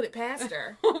 I wouldn't put it past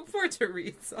her. Oh, poor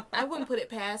Teresa. I wouldn't put it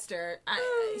past her.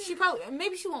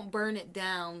 Maybe she won't burn it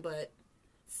down, but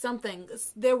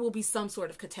there will be some sort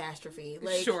of catastrophe.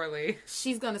 Like, surely.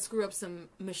 She's going to screw up some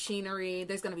machinery.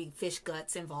 There's going to be fish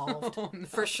guts involved. Oh, no.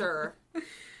 For sure.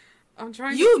 I'm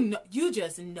trying You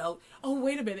just know. Oh,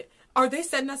 wait a minute. Are they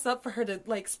setting us up for her to,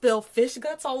 like, spill fish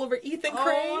guts all over Ethan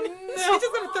Crane? Oh, no. She's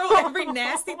just going to throw every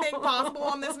nasty thing possible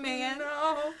on this man?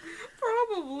 No,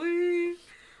 probably.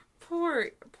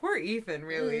 Poor Ethan,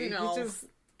 really. No. He's just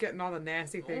getting all the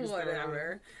nasty things.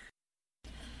 Whatever.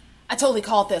 I totally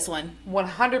called this one.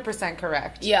 100%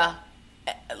 correct. Yeah.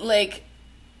 Like,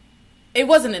 it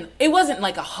wasn't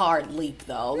like a hard leap,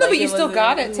 though. No, like, but you still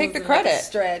got it. Take the credit. Like a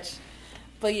stretch.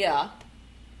 But yeah.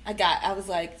 I was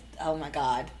like, oh my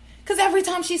God. Because every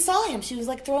time she saw him, she was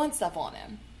like throwing stuff on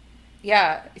him.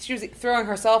 Yeah, she was throwing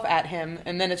herself at him,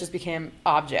 and then it just became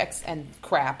objects and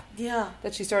crap. Yeah.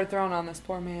 That she started throwing on this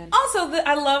poor man. Also,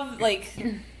 I love, like,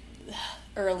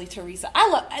 early Teresa.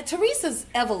 Teresa's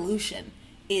evolution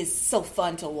is so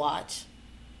fun to watch.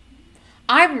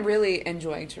 I'm really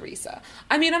enjoying Teresa.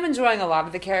 I mean, I'm enjoying a lot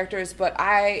of the characters, but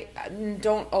I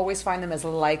don't always find them as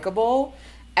likable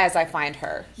as I find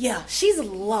her. Yeah, she's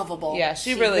lovable. Yeah,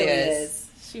 she really is.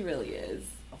 She really is.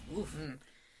 Oof.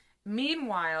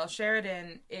 Meanwhile,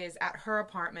 Sheridan is at her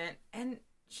apartment, and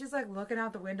she's like looking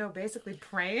out the window, basically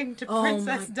praying to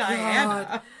Princess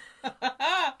Diana.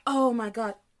 Oh my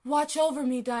God. Watch over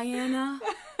me, Diana.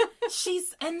 I'm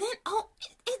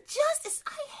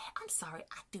sorry,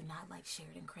 I do not like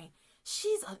Sheridan Crane.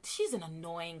 She's an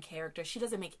annoying character. She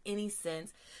doesn't make any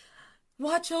sense.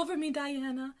 Watch over me,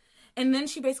 Diana. And then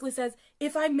she basically says,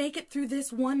 if I make it through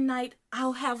this one night,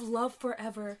 I'll have love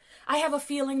forever. I have a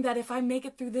feeling that if I make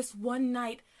it through this one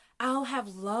night, I'll have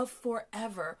love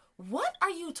forever. What are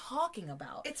you talking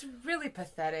about? It's really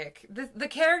pathetic. The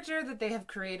character that they have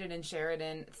created in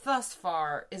Sheridan thus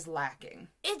far is lacking.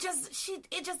 It just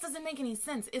doesn't make any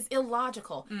sense. It's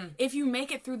illogical. If you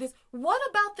make it through this, what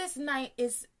about this night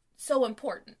is so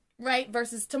important? right?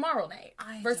 Versus tomorrow night.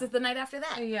 Versus the night after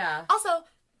that. Yeah. Also,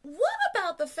 what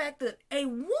about the fact that a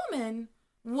woman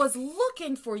was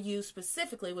looking for you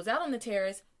specifically, was out on the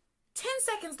terrace, 10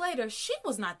 seconds later, she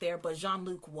was not there, but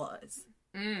Jean-Luc was.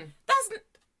 That's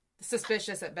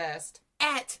suspicious at best.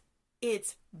 At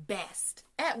its best.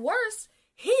 At worst,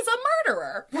 he's a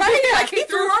murderer, right? Yeah, like he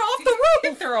threw her off the roof.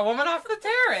 He threw a woman off the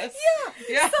terrace.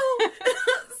 Yeah.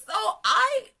 So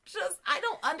I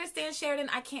don't understand Sheridan.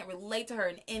 I can't relate to her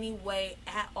in any way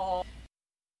at all.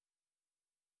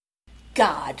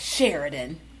 God,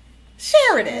 Sheridan.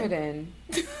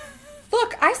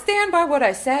 Look, I stand by what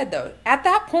I said, though. At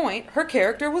that point, her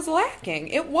character was lacking.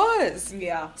 It was.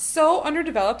 Yeah. So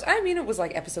underdeveloped. I mean, it was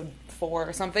like episode 4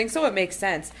 or something, so it makes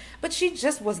sense. But she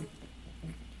just was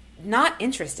not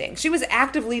interesting. She was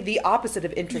actively the opposite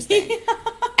of interesting.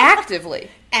 Actively.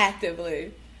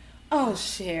 Oh,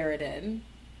 Sheridan.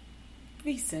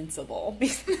 Be sensible. Be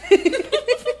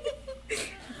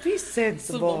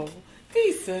sensible.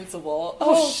 Be sensible.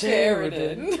 Oh,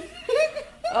 Sheridan.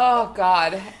 Oh,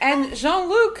 God. And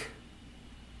Jean-Luc.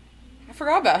 I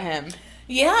forgot about him.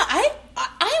 Yeah, I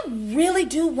really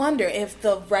do wonder if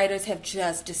the writers have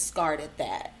just discarded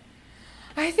that.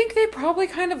 I think they probably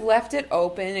kind of left it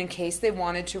open in case they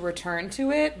wanted to return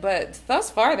to it, but thus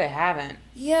far they haven't.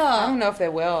 Yeah. I don't know if they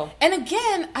will. And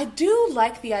again, I do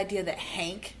like the idea that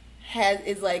Hank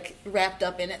is like wrapped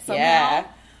up in it somehow. Yeah.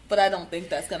 But I don't think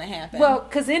that's going to happen. Well,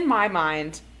 because in my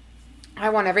mind, I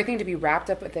want everything to be wrapped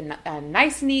up with a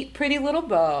nice, neat, pretty little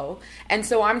bow. And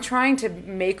so I'm trying to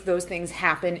make those things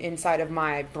happen inside of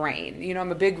my brain. You know,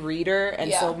 I'm a big reader,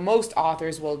 and so most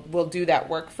authors will do that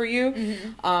work for you.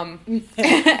 Mm-hmm.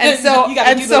 And so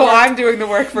I'm doing the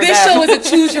work for them. This show is a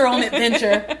choose your own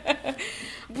adventure.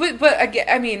 But again,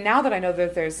 I mean, now that I know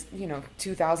that there's,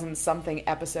 2,000 something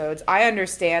episodes, I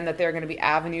understand that there are going to be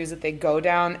avenues that they go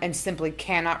down and simply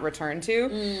cannot return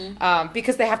to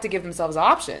because they have to give themselves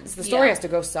options. The story has to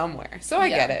go somewhere. So I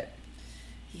get it.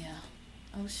 Yeah.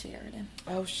 Oh, Sheridan.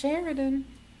 Oh, Sheridan.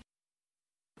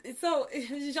 So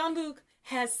Jean-Luc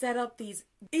has set up these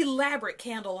elaborate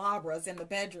candelabras in the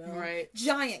bedroom. Right.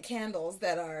 Giant candles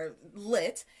that are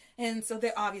lit. And so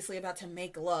they're obviously about to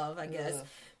make love, I guess. Ugh.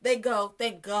 They go,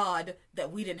 thank God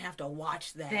that we didn't have to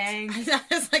watch that. Thank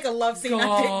It's like a love scene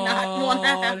I did not want to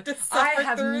have to suffer I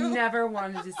have through. never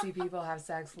wanted to see people have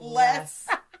sex Less.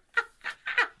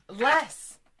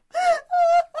 Less.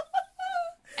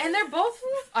 And they're both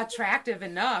attractive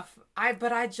enough.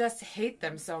 But I just hate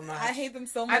them so much. I hate them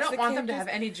so much. I don't want them to have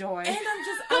any joy. And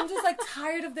I'm just like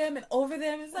tired of them and over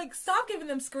them. It's like, stop giving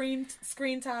them screen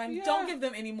time. Yeah. Don't give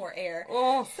them any more air.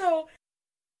 Oh. So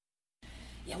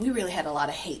yeah, we really had a lot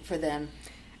of hate for them.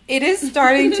 It is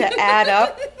starting to add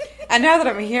up. And now that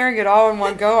I'm hearing it all in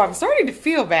one go, I'm starting to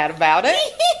feel bad about it.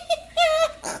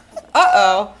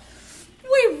 Uh-oh.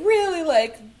 We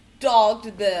really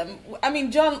dogged them. I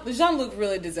mean, Jean-Luc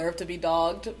really deserved to be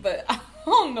dogged, but I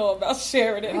don't know about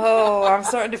Sheridan. Oh, I'm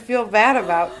starting to feel bad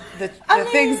about the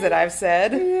things that I've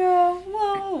said. Yeah,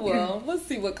 well, let's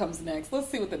see what comes next. Let's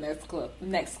see what the next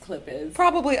clip is.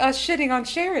 Probably us shitting on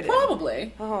Sheridan.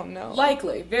 Probably. Oh, no.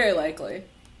 Likely. Very likely.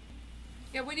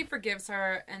 Yeah, Whitney forgives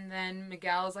her, and then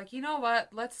Miguel is like, you know what?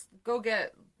 Let's go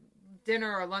get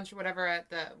dinner or lunch or whatever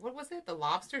at what was it? The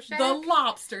Lobster Shack? The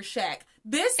Lobster Shack.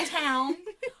 This town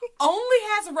only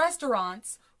has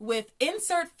restaurants with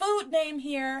insert food name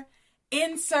here,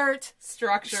 insert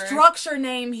structure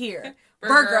name here.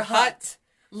 Burger Hut,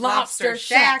 Lobster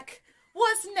Shack.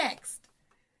 What's next?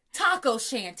 Taco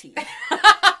Shanty.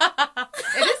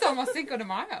 It is almost Cinco de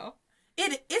Mayo.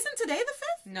 It isn't today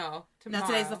the 5th? No, tomorrow. No,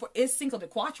 today's the 4th. It's Cinco de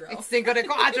Cuatro. It's Cinco de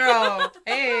Cuatro.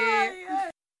 Hey.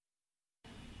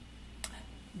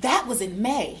 That was in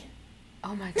May.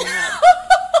 Oh my God.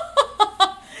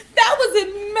 That was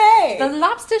in May. The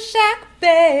Lobster Shack,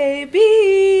 baby.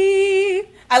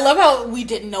 I love how we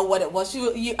didn't know what it was.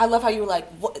 I love how you were like,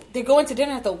 what? They're going to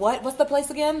dinner at the what? What's the place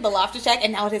again? The Lobster Shack.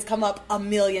 And now it has come up a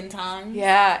million times.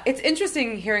 Yeah. It's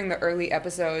interesting hearing the early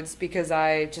episodes because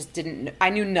I just I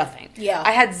knew nothing. Yeah.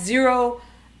 I had zero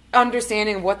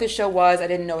understanding of what this show was. I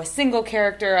didn't know a single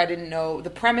character. I didn't know the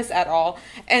premise at all.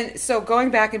 And so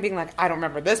going back and being like, I don't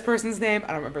remember this person's name. I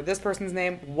don't remember this person's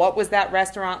name. What was that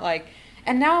restaurant like?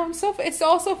 And now it's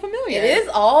all so familiar. It is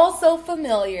all so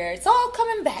familiar. It's all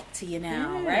coming back to you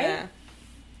now, right?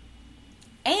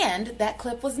 And that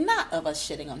clip was not of us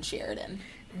shitting on Sheridan.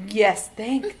 Yes,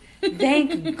 thank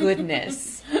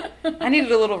goodness. I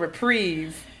needed a little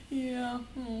reprieve. Yeah,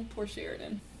 poor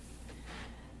Sheridan.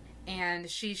 And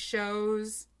she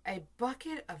shows a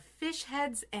bucket of fish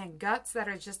heads and guts that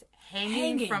are just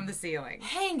hanging from the ceiling.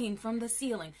 Hanging from the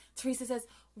ceiling. Teresa says,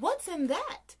 "What's in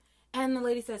that?" And the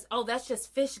lady says, "Oh, that's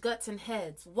just fish guts and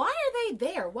heads." Why are they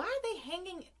there? Why are they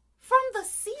hanging from the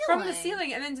ceiling? From the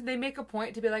ceiling, and then they make a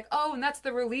point to be like, "Oh, and that's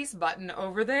the release button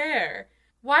over there."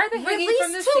 Why are they hanging Release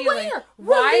from the to ceiling? where?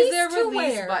 Why is Release there a to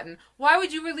release where? button? Why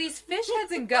would you release fish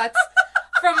heads and guts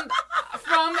from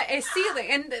a ceiling?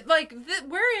 And like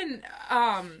we're in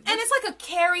And it's like a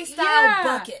Carrie style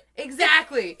bucket.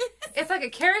 Exactly. It's like a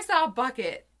Carrie style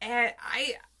bucket, and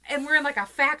we're in like a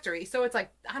factory, so it's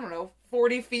like, I don't know,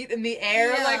 40 feet in the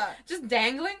air, Yeah. like just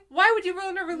dangling. Why would you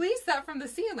want to release that from the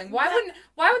ceiling? Why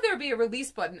would there be a release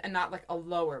button and not like a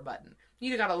lower button?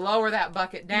 You got to lower that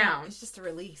bucket down. No, it's just a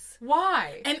release.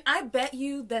 Why? And I bet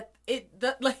you that it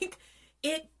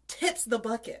tips the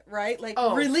bucket, right? Like,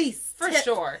 Oh, release. for tip.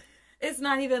 sure. It's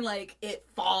not even like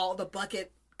the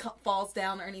bucket falls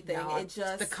down or anything. No, it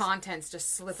just, the contents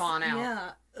just slip on out.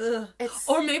 Yeah. Ugh. It's-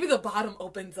 Or maybe the bottom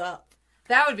opens up.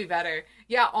 That would be better.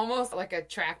 Yeah, almost like a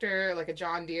tractor, like a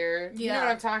John Deere. You know Yeah.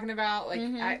 what I'm talking about? Like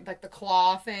like the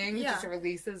claw thing. Yeah. Just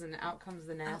releases and out comes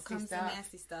the nasty stuff.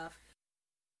 nasty stuff.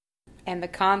 And the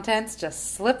contents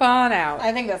just slip on out.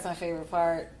 I think that's my favorite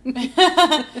part.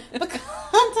 The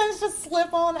contents just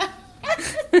slip on out.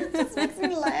 It just makes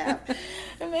me laugh.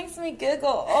 It makes me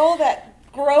giggle. Oh, that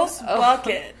gross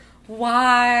bucket.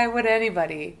 Why would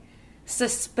anybody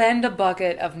suspend a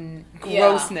bucket of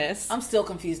grossness I'm still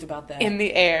confused about that. in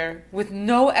the air with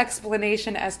no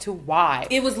explanation as to why?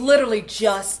 It was literally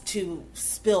just to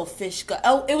spill fish guts.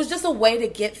 Oh, it was just a way to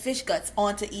get fish guts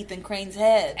onto Ethan Crane's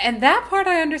head. And that part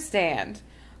I understand.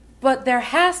 But it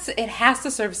has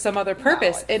to serve some other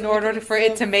purpose it in doesn't order make for any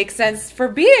it to make sense for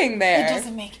being there. It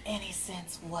doesn't make any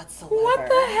sense whatsoever. What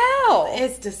the hell?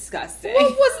 It's disgusting.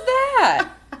 What was that?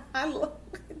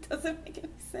 It doesn't make any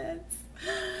sense.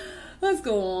 Let's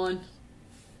go on.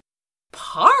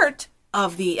 Part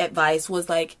of the advice was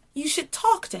like, you should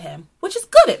talk to him, which is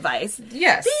good advice.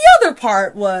 Yes. The other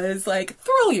part was like,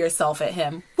 throw yourself at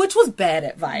him, which was bad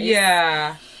advice.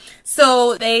 Yeah.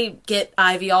 So they get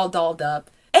Ivy all dolled up.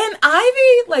 And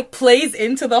Ivy, like, plays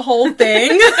into the whole thing.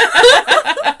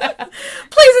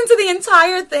 Plays into the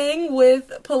entire thing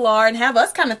with Pilar and have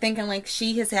us kind of thinking, like,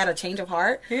 she has had a change of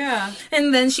heart. Yeah.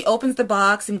 And then she opens the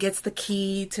box and gets the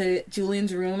key to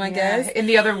Julian's room, I guess. In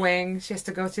the other wing. She has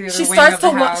to go to the other She wing starts of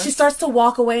the house. she starts to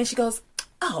walk away and she goes,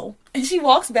 oh. And she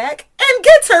walks back and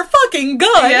gets her fucking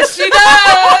gun. Yes, she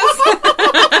does.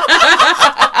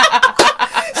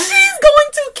 She's going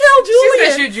to kill Julian. She's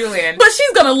gonna shoot Julian. But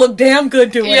she's gonna look damn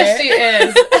good doing Yes, it. she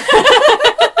is.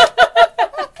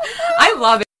 I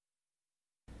love it.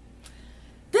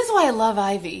 This is why I love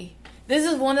Ivy. This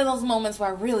is one of those moments where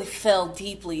I really fell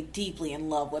deeply, deeply in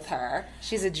love with her.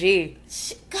 She's a G.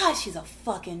 God, she's a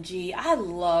fucking G. I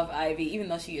love Ivy, even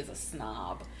though she is a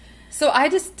snob. So I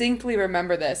distinctly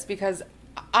remember this because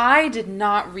I did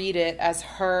not read it as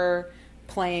her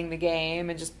playing the game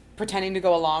and just pretending to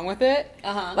go along with it.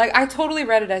 Uh-huh. Like, I totally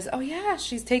read it as, oh yeah,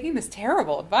 she's taking this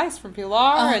terrible advice from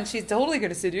Pilar and she's totally going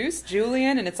to seduce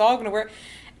Julian and it's all going to work.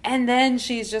 And then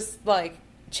she's just like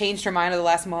changed her mind at the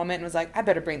last moment and was like, I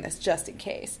better bring this just in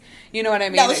case. You know what I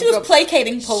mean? No, she was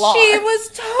placating Pilar. She was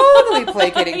totally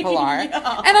placating Pilar.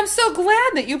 Yeah. And I'm so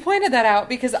glad that you pointed that out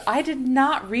because I did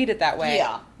not read it that way.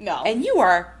 Yeah, no. And you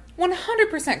are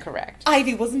 100% correct.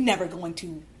 Ivy was never going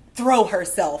to throw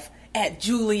herself at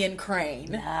Julian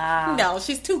Crane. Nah. No,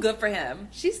 she's too good for him.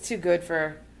 She's too good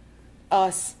for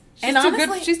us. And She's too honestly-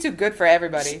 good. She's too good for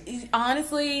everybody.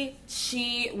 Honestly,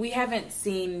 we haven't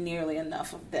seen nearly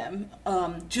enough of them.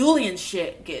 Julian's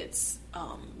shit gets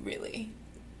really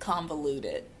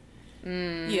convoluted.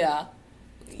 Yeah.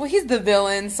 Well, he's the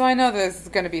villain, so I know there's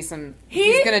going to be some.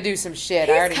 He's going to do some shit.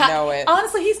 I already know it.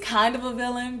 Honestly, he's kind of a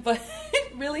villain, but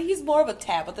really, he's more of a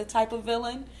Tabitha type of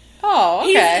villain. Oh,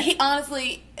 okay. He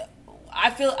honestly,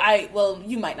 well,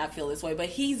 you might not feel this way, but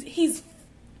he's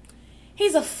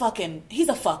a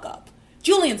fuck up.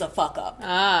 Julian's a fuck up.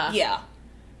 Ah. Yeah.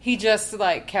 He just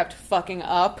like kept fucking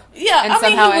up. Yeah, and I mean,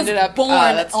 somehow he was ended up born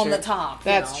that's on true. the top.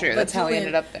 That's true. But That's how he Julian-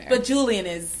 ended up there. But Julian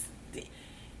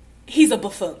he's a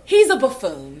buffoon. He's a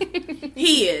buffoon.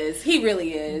 He is. He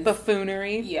really is.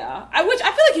 Buffoonery. Yeah. I feel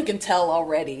like you can tell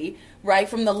already, right,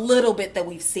 from the little bit that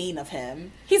we've seen of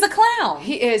him. He's a clown.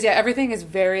 He is. Yeah, everything is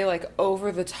very like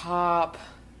over the top,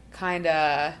 kind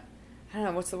of. I don't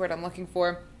know what's the word I'm looking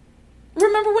for.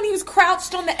 Remember when he was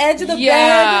crouched on the edge of the bed?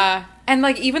 Yeah, and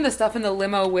like even the stuff in the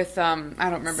limo with I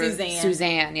don't remember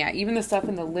Suzanne. Yeah, even the stuff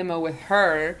in the limo with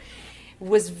her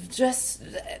was just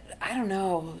I don't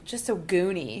know, just so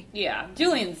goony. Yeah.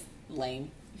 Julian's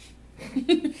lame.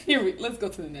 Let's go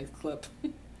to the next clip.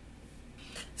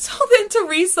 So then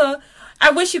Teresa,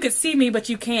 I wish you could see me, but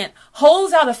you can't,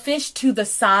 holds out a fish to the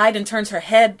side and turns her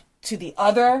head to the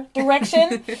other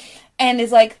direction and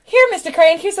is like, "Here, Mr.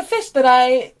 Crane, here's a fish that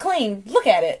I cleaned. Look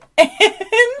at it." And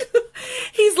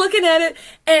he's looking at it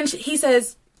and he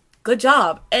says, "Good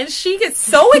job." And she gets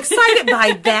so excited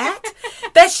by that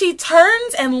she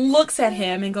turns and looks at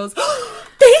him and goes, "Oh,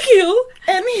 thank you."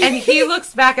 And he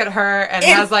looks back at her and in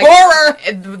has like horror.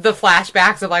 the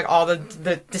flashbacks of like all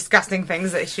the disgusting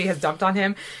things that she has dumped on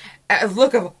him. A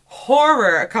look of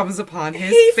horror comes upon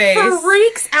his face. He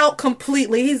freaks out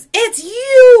completely. "It's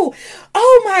you!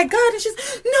 Oh my God!" And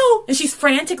she's, "No!" And she's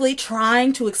frantically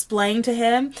trying to explain to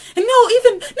him. And "No, you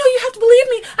have to believe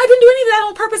me. I didn't do any of that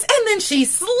on purpose." And then she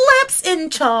slips in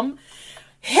chum,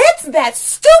 hits that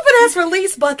stupid ass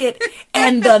release bucket,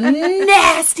 and the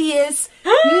nastiest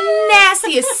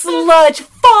sludge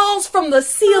falls from the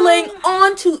ceiling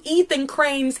onto Ethan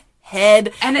Crane's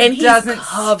head, and it doesn't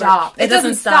stop. It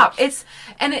doesn't stop. It's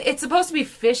supposed to be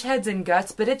fish heads and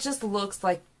guts, but it just looks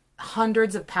like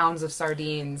hundreds of pounds of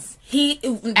sardines. Oil.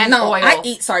 I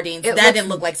eat sardines. That didn't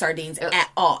look like sardines at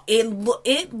all.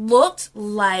 It looked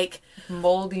like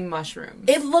moldy mushrooms.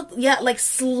 It looked like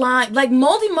slime, like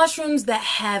moldy mushrooms that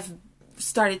have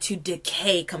started to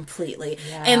decay completely,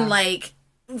 and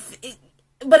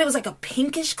but it was like a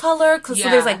pinkish color, so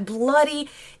there's like bloody.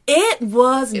 It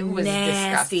was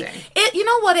nasty. Disgusting. You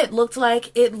know what it looked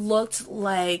like? It looked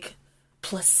like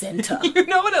placenta. You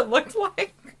know what it looked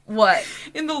like? What?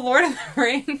 In the Lord of the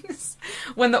Rings,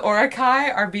 when the Uruk-hai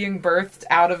are being birthed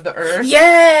out of the earth.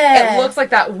 Yeah! It looks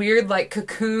like that weird, like,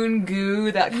 cocoon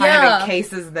goo that kind of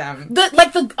encases them.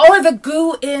 The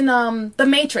goo in The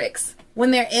Matrix, when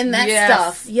they're in that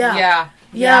stuff. Yeah,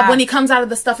 when he comes out of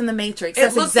the stuff in The Matrix.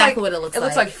 That's exactly what it looks like. It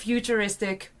looks like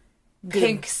futuristic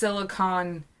pink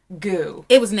silicone goo.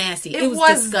 It was nasty. It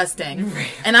was disgusting.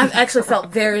 And I actually felt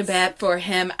very bad for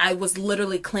him. I was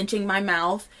literally clenching my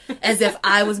mouth as if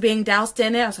I was being doused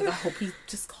in it. I was like, I hope he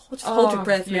just hold your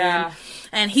breath, man.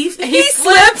 And he slips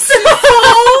and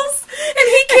falls, and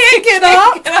he can't get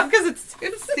up because it's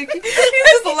too sticky. He's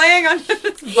just laying under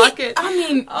this bucket. I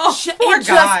mean, it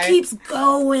just keeps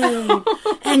going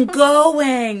and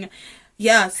going.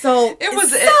 Yeah, so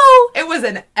it was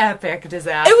an epic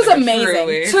disaster. It was amazing.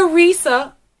 Truly.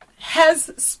 Teresa has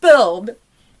spilled,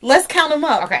 let's count them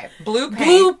up. Okay,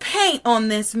 blue paint on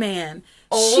this man.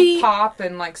 Old pop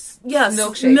and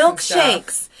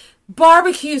milkshakes,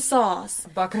 barbecue sauce, a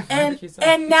bucket of barbecue sauce,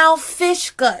 and now fish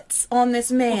guts on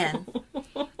this man.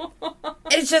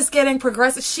 It's just getting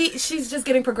progressive. She's just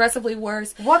getting progressively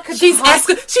worse. She's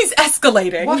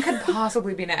escalating. What could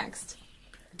possibly be next?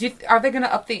 Are they going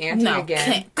to up the ante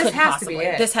again? This has to be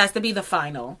it. This has to be the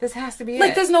final. This has to be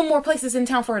it. There's no more places in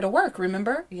town for her to work,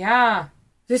 remember? Yeah.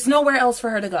 There's nowhere else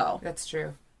for her to go. That's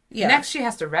true. Yeah. Next, she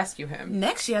has to rescue him.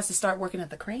 Next, she has to start working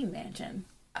at the Crane Mansion.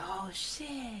 Oh,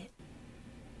 shit.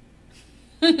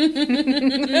 She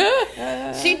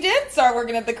did start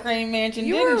working at the Crane Mansion,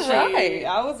 didn't she? Right.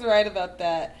 I was right about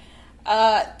that.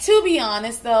 To be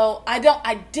honest, though, I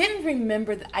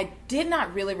did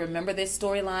not really remember this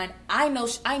storyline.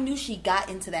 I knew she got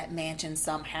into that mansion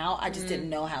somehow. I just didn't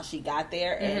know how she got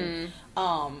there. And,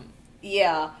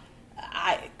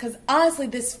 because honestly,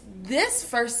 this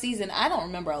first season, I don't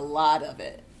remember a lot of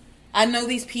it. I know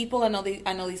these people, I know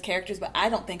these characters, but I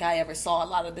don't think I ever saw a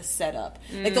lot of this setup.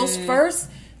 Like those first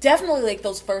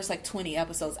 20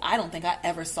 episodes, I don't think I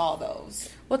ever saw those.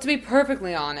 Well, to be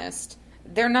perfectly honest,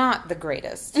 they're not the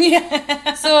greatest.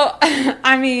 Yeah. So,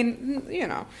 I mean,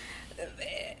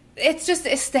 it's just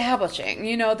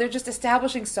establishing, they're just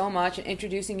establishing so much and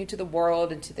introducing you to the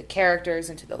world and to the characters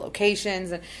and to the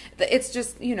locations. And it's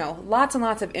just, lots and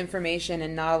lots of information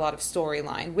and not a lot of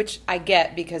storyline, which I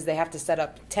get because they have to set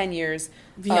up 10 years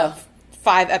of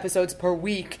 5 episodes per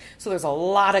week. So there's a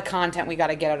lot of content we got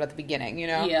to get out at the beginning,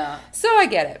 Yeah. So I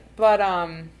get it. But,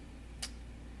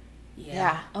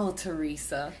 yeah. Oh,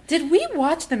 Teresa. Did we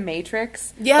watch The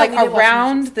Matrix? Yeah,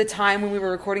 around the time when we were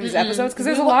recording these episodes? Because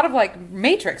there's a lot of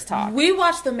Matrix talk. We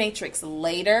watched The Matrix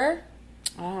later.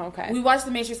 Oh, okay. We watched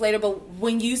The Matrix later, but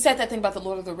when you said that thing about the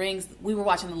Lord of the Rings, we were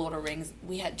watching the Lord of the Rings.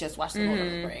 We had just watched the Lord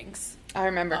of the Rings. I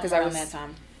remember because around that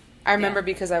time. I remember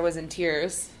because I was in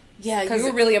tears. Yeah, you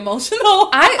were really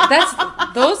emotional.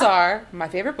 Those are my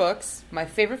favorite books, my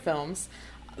favorite films.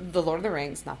 The Lord of the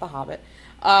Rings, not The Hobbit.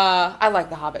 I like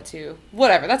The Hobbit too.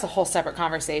 Whatever, that's a whole separate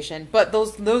conversation. But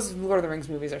those Lord of the Rings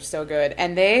movies are so good,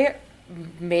 and they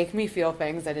make me feel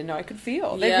things I didn't know I could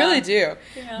feel. They really do.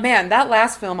 Yeah. Man, that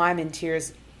last film, I'm in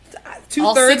tears. 2/3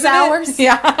 all 6 hours?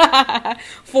 Yeah.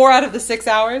 4 out of the 6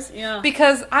 hours. Yeah.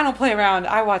 Because I don't play around.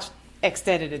 I watch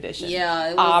extended edition.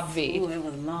 Yeah. It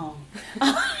was long.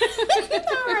 All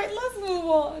right, let's move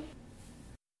on.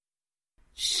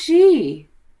 She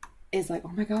is like,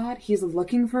 oh my God, he's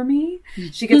looking for me.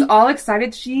 She gets all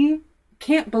excited. She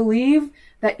can't believe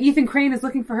that Ethan Crane is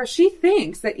looking for her. She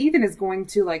thinks that Ethan is going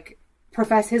to like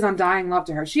profess his undying love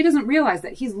to her. She doesn't realize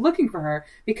that he's looking for her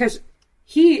because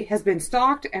he has been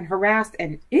stalked and harassed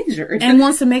and injured. And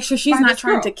wants to make sure she's by not this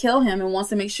trying girl. to kill him, and wants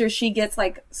to make sure she gets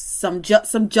like some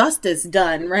justice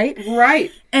done, right?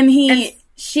 Right. And And-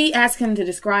 she asked him to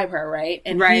describe her, right?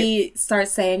 And Right. he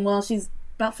starts saying, well, she's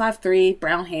about 5'3",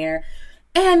 brown hair.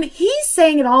 And he's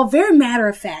saying it all very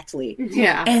matter-of-factly.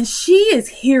 Yeah. And she is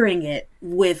hearing it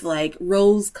with like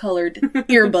rose-colored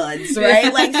earbuds,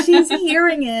 right? Like she's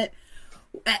hearing it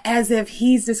as if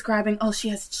he's describing, oh, she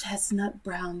has chestnut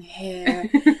brown hair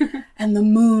and the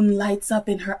moon lights up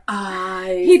in her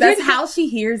eyes. That's how she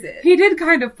hears it. He did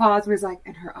kind of pause where he's like,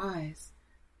 and her eyes,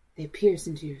 they pierce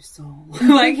into your soul.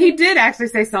 Like, he did actually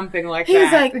say something like He's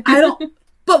that. like, I don't,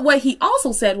 but what he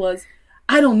also said was,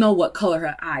 I don't know what color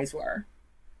her eyes were.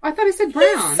 I thought he said brown.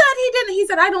 He said he didn't. He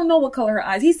said, I don't know what color her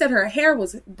eyes. He said her hair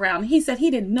was brown. He said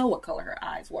he didn't know what color her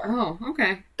eyes were. Oh,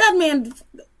 okay. That man,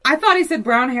 I thought he said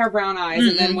brown hair, brown eyes,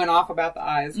 and then went off about the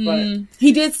eyes, but...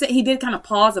 he did kind of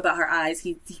pause about her eyes.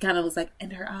 He kind of was like,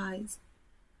 and her eyes?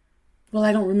 Well,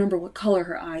 I don't remember what color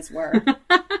her eyes were.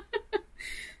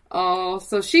 Oh,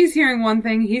 so she's hearing one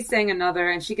thing, he's saying another,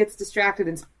 and she gets distracted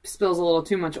and spills a little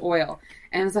too much oil.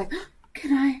 And it's like,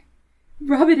 can I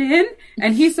rub it in?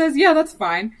 And he says, yeah, that's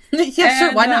fine. Yeah,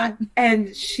 sure, why not?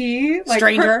 And she, like,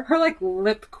 Stranger. her like,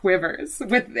 lip quivers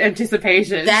with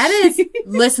anticipation. That is,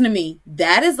 listen to me,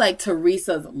 that is like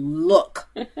Teresa's look.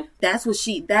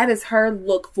 That is her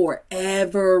look for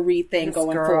everything This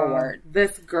going girl, forward.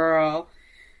 This girl.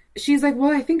 She's like,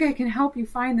 well, I think I can help you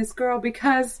find this girl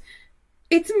because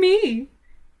it's me,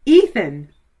 Ethan.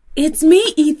 It's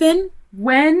me, Ethan.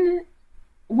 When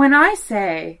I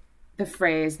say the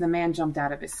phrase, the man jumped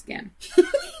out of his skin,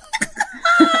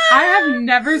 I have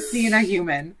never seen a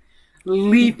human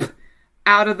leap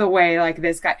out of the way like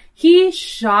this guy. He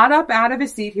shot up out of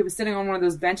his seat. He was sitting on one of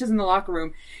those benches in the locker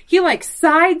room. He like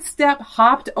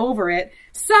hopped over it.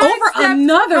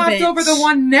 Another hopped bench. over the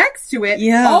one next to it.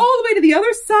 Yeah. All the way to the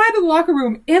other side of the locker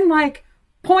room in like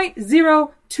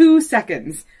 0.02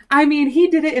 seconds. I mean, he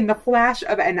did it in the flash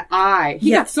of an eye.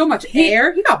 He got so much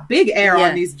air. He got big air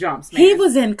on these jumps, man. He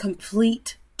was in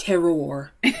complete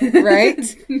terror,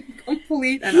 right?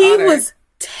 complete and He utter. was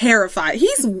terrified.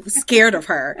 He's scared of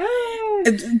her.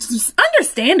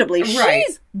 Understandably, Right.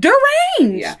 she's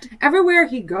deranged. Yeah. Everywhere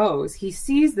he goes, he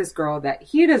sees this girl that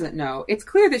he doesn't know. It's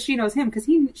clear that she knows him because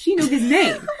she knew his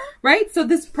name, right? So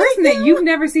this person that you've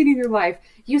never seen in your life,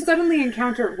 you suddenly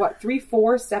encounter,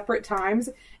 3-4 separate times.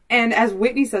 And as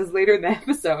Whitney says later in the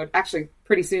episode, actually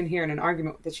pretty soon here in an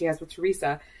argument that she has with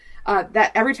Teresa,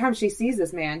 that every time she sees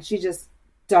this man, she just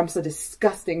dumps a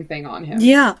disgusting thing on him.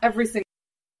 Yeah. Every single...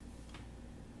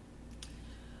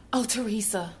 Oh,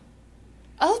 Teresa.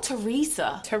 Oh,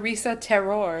 Teresa. Teresa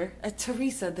Terror.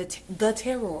 Teresa, the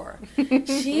terror.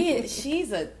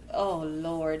 She's a, oh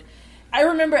Lord. I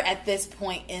remember at this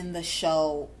point in the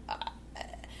show,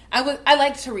 I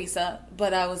liked Teresa,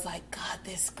 but I was like, God,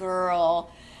 this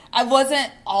girl. I wasn't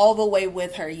all the way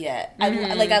with her yet.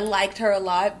 I liked her a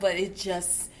lot, but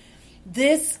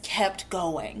this kept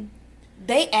going.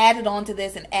 They added on to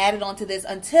this and added on to this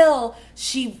until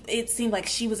it seemed like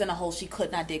she was in a hole she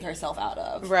could not dig herself out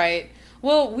of. Right.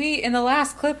 Well, in the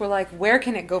last clip, we're like, where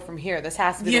can it go from here? This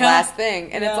has to be the Yeah. last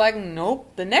thing. And Yeah. it's like,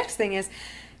 nope. The next thing is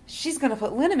she's going to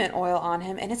put liniment oil on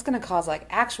him, and it's going to cause, like,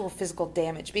 actual physical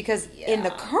damage. Because in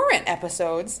the current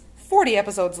episodes, 40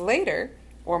 episodes later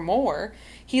or more,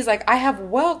 he's like, I have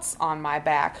welts on my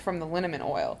back from the liniment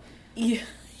oil. Yeah.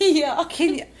 Yeah.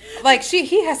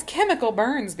 He has chemical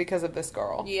burns because of this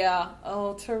girl. Yeah.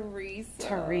 Oh, Teresa.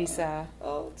 Teresa.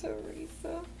 Oh,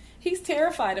 Teresa. He's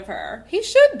terrified of her. He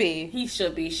should be. He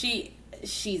should be. She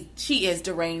is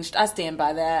deranged. I stand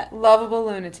by that. Lovable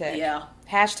lunatic. Yeah.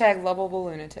 Hashtag lovable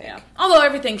lunatic. Yeah. Although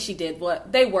everything she did,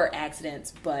 they were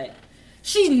accidents, but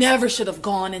she never should have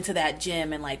gone into that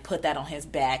gym and like put that on his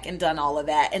back and done all of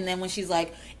that. And then when she's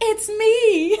like, "It's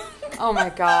me." Oh my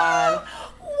God.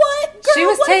 What? Girl,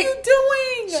 what are you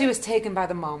doing? She was taken by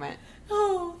the moment.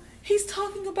 Oh, he's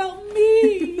talking about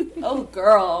me. Oh,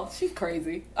 girl, she's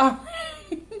crazy. Oh,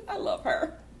 I love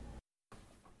her.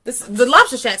 The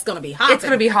Lobster Shack's gonna be hot. It's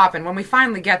going to be hopping. When we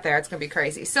finally get there, it's going to be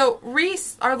crazy. So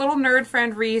Reese, our little nerd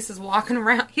friend Reese, is walking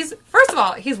around. He's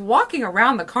walking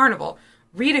around the carnival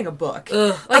reading a book.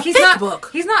 Ugh, like a he's thick not book.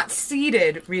 He's not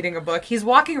seated reading a book. He's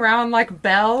walking around like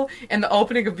Belle in the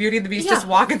opening of Beauty and the Beast, Yeah. just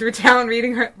walking through town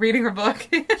reading her book.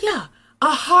 Yeah, a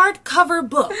hardcover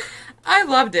book. I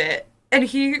loved it. And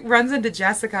he runs into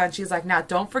Jessica, and she's like, now,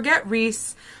 don't forget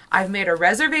Reese. I've made a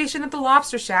reservation at the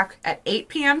Lobster Shack at 8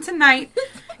 p.m. tonight.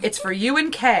 It's for you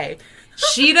and Kay.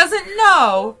 She doesn't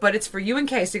know, but it's for you and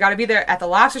Kay. So you got to be there at the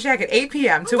Lobster Shack at 8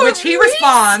 p.m. To which he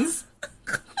responds,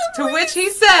 to which he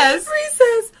says, Reese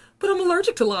says, but I'm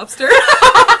allergic to lobster.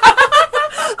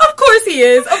 Of course he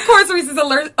is. Of course Reese is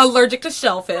allergic to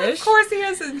shellfish. of course he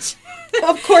isn't.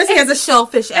 Of course he has a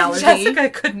shellfish allergy. Jessica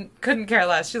couldn't care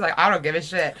less. She's like, I don't give a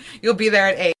shit. You'll be there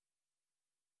at 8.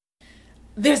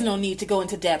 There's no need to go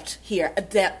into depth here.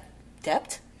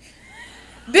 Depth?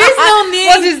 There's no need.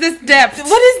 What is this depth?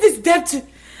 What is this depth?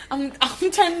 I'm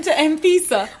turning to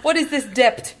Anfisa. What is this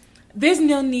depth? There's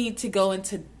no need to go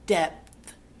into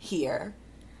depth here.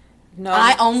 No.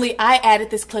 I added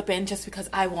this clip in just because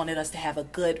I wanted us to have a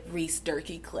good Reese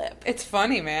Durkee clip. It's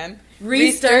funny, man.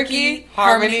 Reese Durkee,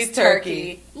 Harmony's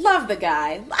Turkey. Love the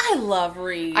guy. I love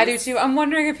Reese. I do too. I'm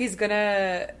wondering if he's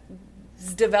gonna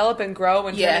develop and grow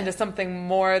and turn Yeah. into something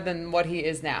more than what he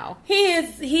is now.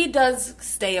 He does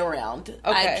stay around.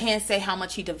 Okay. I can't say how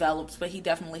much he develops, but he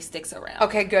definitely sticks around.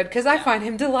 Okay, good, because I find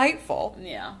him delightful.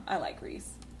 Yeah, I like Reese.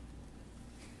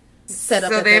 Set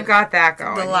up So at they've the- got that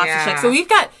going. the lobster yeah.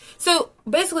 shack. So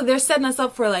basically they're setting us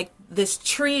up for like this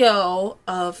trio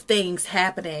of things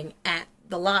happening at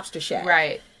the lobster shack.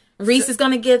 Right. Reese is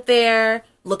gonna get there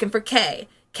looking for Kay.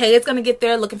 Kay is gonna get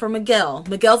there looking for Miguel.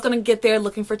 Miguel's gonna get there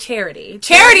looking for Charity.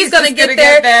 Charity's gonna just get gonna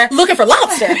there, get there. looking for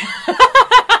lobster.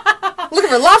 Looking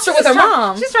for lobster with her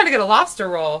mom. She's trying to get a lobster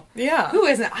roll. Yeah. Who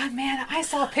isn't? Oh, man, I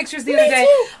saw pictures the other day.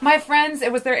 too. My friends,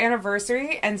 it was their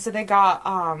anniversary, and so they got,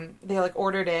 they like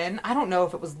ordered in. I don't know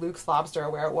if it was Luke's Lobster or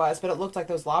where it was, but it looked like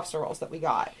those lobster rolls that we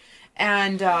got.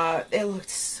 And it looked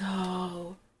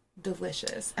so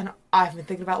delicious. And I've been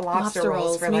thinking about lobster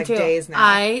rolls for me like too. days now.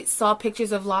 I saw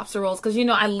pictures of lobster rolls because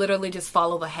I literally just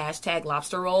follow the hashtag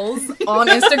lobster rolls on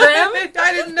Instagram.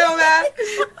 I didn't know that.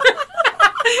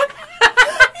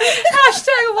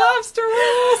 Hashtag lobster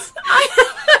rolls.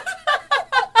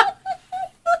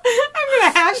 I'm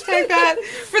going to hashtag that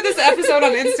for this episode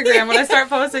on Instagram when I start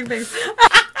posting things.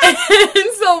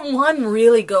 And so one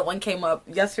really good one came up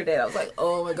yesterday. And I was like,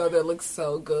 oh my God, that looks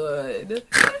so good.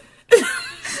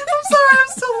 I'm sorry, I'm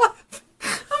still laughing.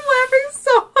 I'm laughing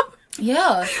so hard.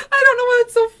 Yeah. I don't know why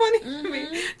it's so funny to me.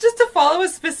 Just to follow a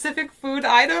specific food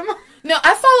item. No,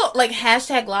 I follow like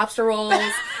hashtag lobster rolls,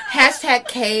 hashtag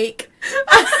cake.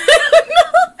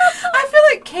 I feel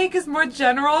like cake is more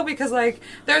general because like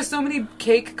there's so many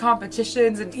cake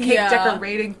competitions and cake Yeah.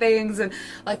 decorating things and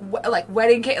like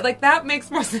wedding cake, like that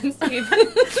makes more sense to me than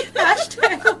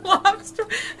hashtag lobster.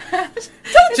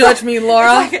 Don't judge me,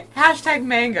 Laura. It's like hashtag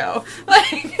mango.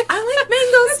 Like I like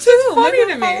mangoes too. funny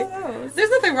Maybe to I'll me. follow those.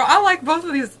 There's nothing wrong. I like both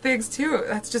of these things too.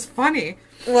 That's just funny.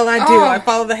 Well, I do. Oh. I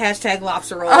follow the hashtag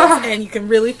lobster rolls, and you can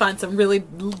really find some really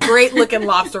great looking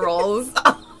lobster rolls.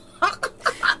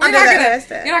 You're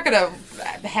not gonna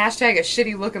hashtag a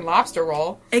shitty looking lobster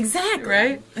roll. Exactly.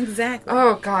 Right? Exactly.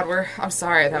 Oh God, I'm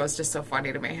sorry. That was just so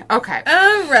funny to me. Okay.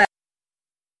 All right.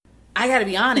 I gotta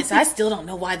be honest, I still don't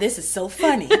know why this is so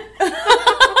funny.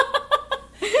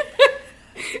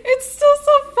 It's still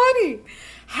so funny.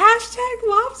 Hashtag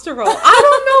lobster roll. I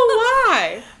don't know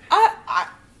why.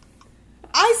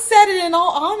 I said it in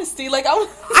all honesty. Like I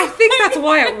think that's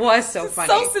why it was so funny.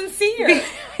 so sincere.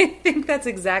 I think that's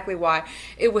exactly why.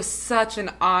 It was such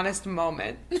an honest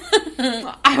moment.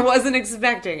 I wasn't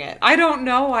expecting it. I don't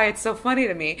know why it's so funny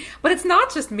to me. But it's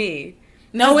not just me.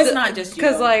 No, it's not just you.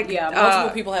 'Cause, like, multiple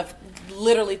people have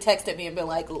literally texted me and been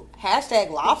like, hashtag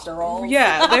lobster rolls.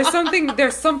 Yeah, there's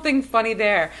something funny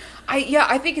there.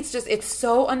 I think it's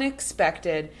so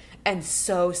unexpected and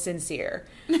so sincere.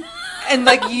 And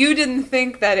like you didn't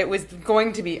think that it was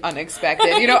going to be unexpected.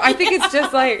 I think it's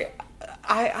just like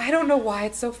I don't know why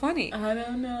it's so funny. I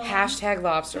don't know. Hashtag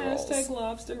lobster rolls. Hashtag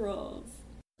lobster rolls.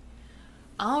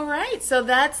 All right, so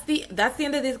that's the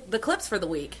end of the clips for the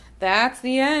week. That's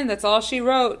the end. That's all she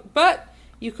wrote. But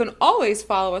you can always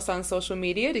follow us on social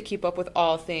media to keep up with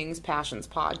all things Passions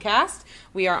Podcast.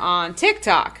 We are on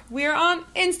TikTok. We are on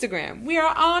Instagram. We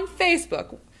are on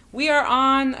Facebook. We are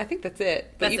on, I think that's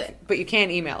it. But That's it. But you can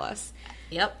email us.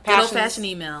 Yep. Passions. Good old-fashioned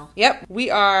email. Yep. We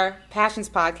are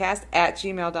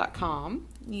passionspodcast@gmail.com.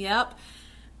 Yep.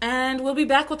 And we'll be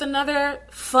back with another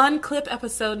fun clip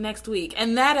episode next week.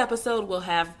 And that episode will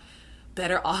have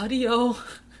better audio.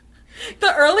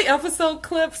 The early episode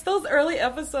clips, those early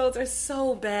episodes are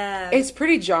so bad. It's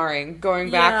pretty jarring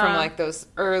going back Yeah. from like those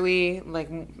early, like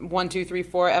 1, 2, 3,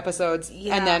 4 episodes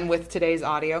Yeah. and then with today's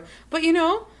audio. But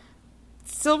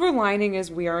silver lining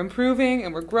is we are improving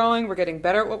and we're growing. We're getting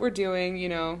better at what we're doing. You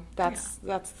know, that's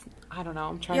I don't know.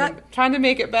 I'm trying to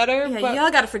make it better. Yeah, but...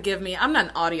 y'all got to forgive me. I'm not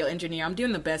an audio engineer. I'm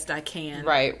doing the best I can.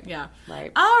 Right. Yeah.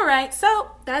 Right. All right.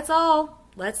 So that's all.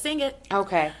 Let's sing it.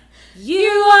 Okay. You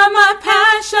are my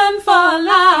passion for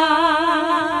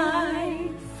life.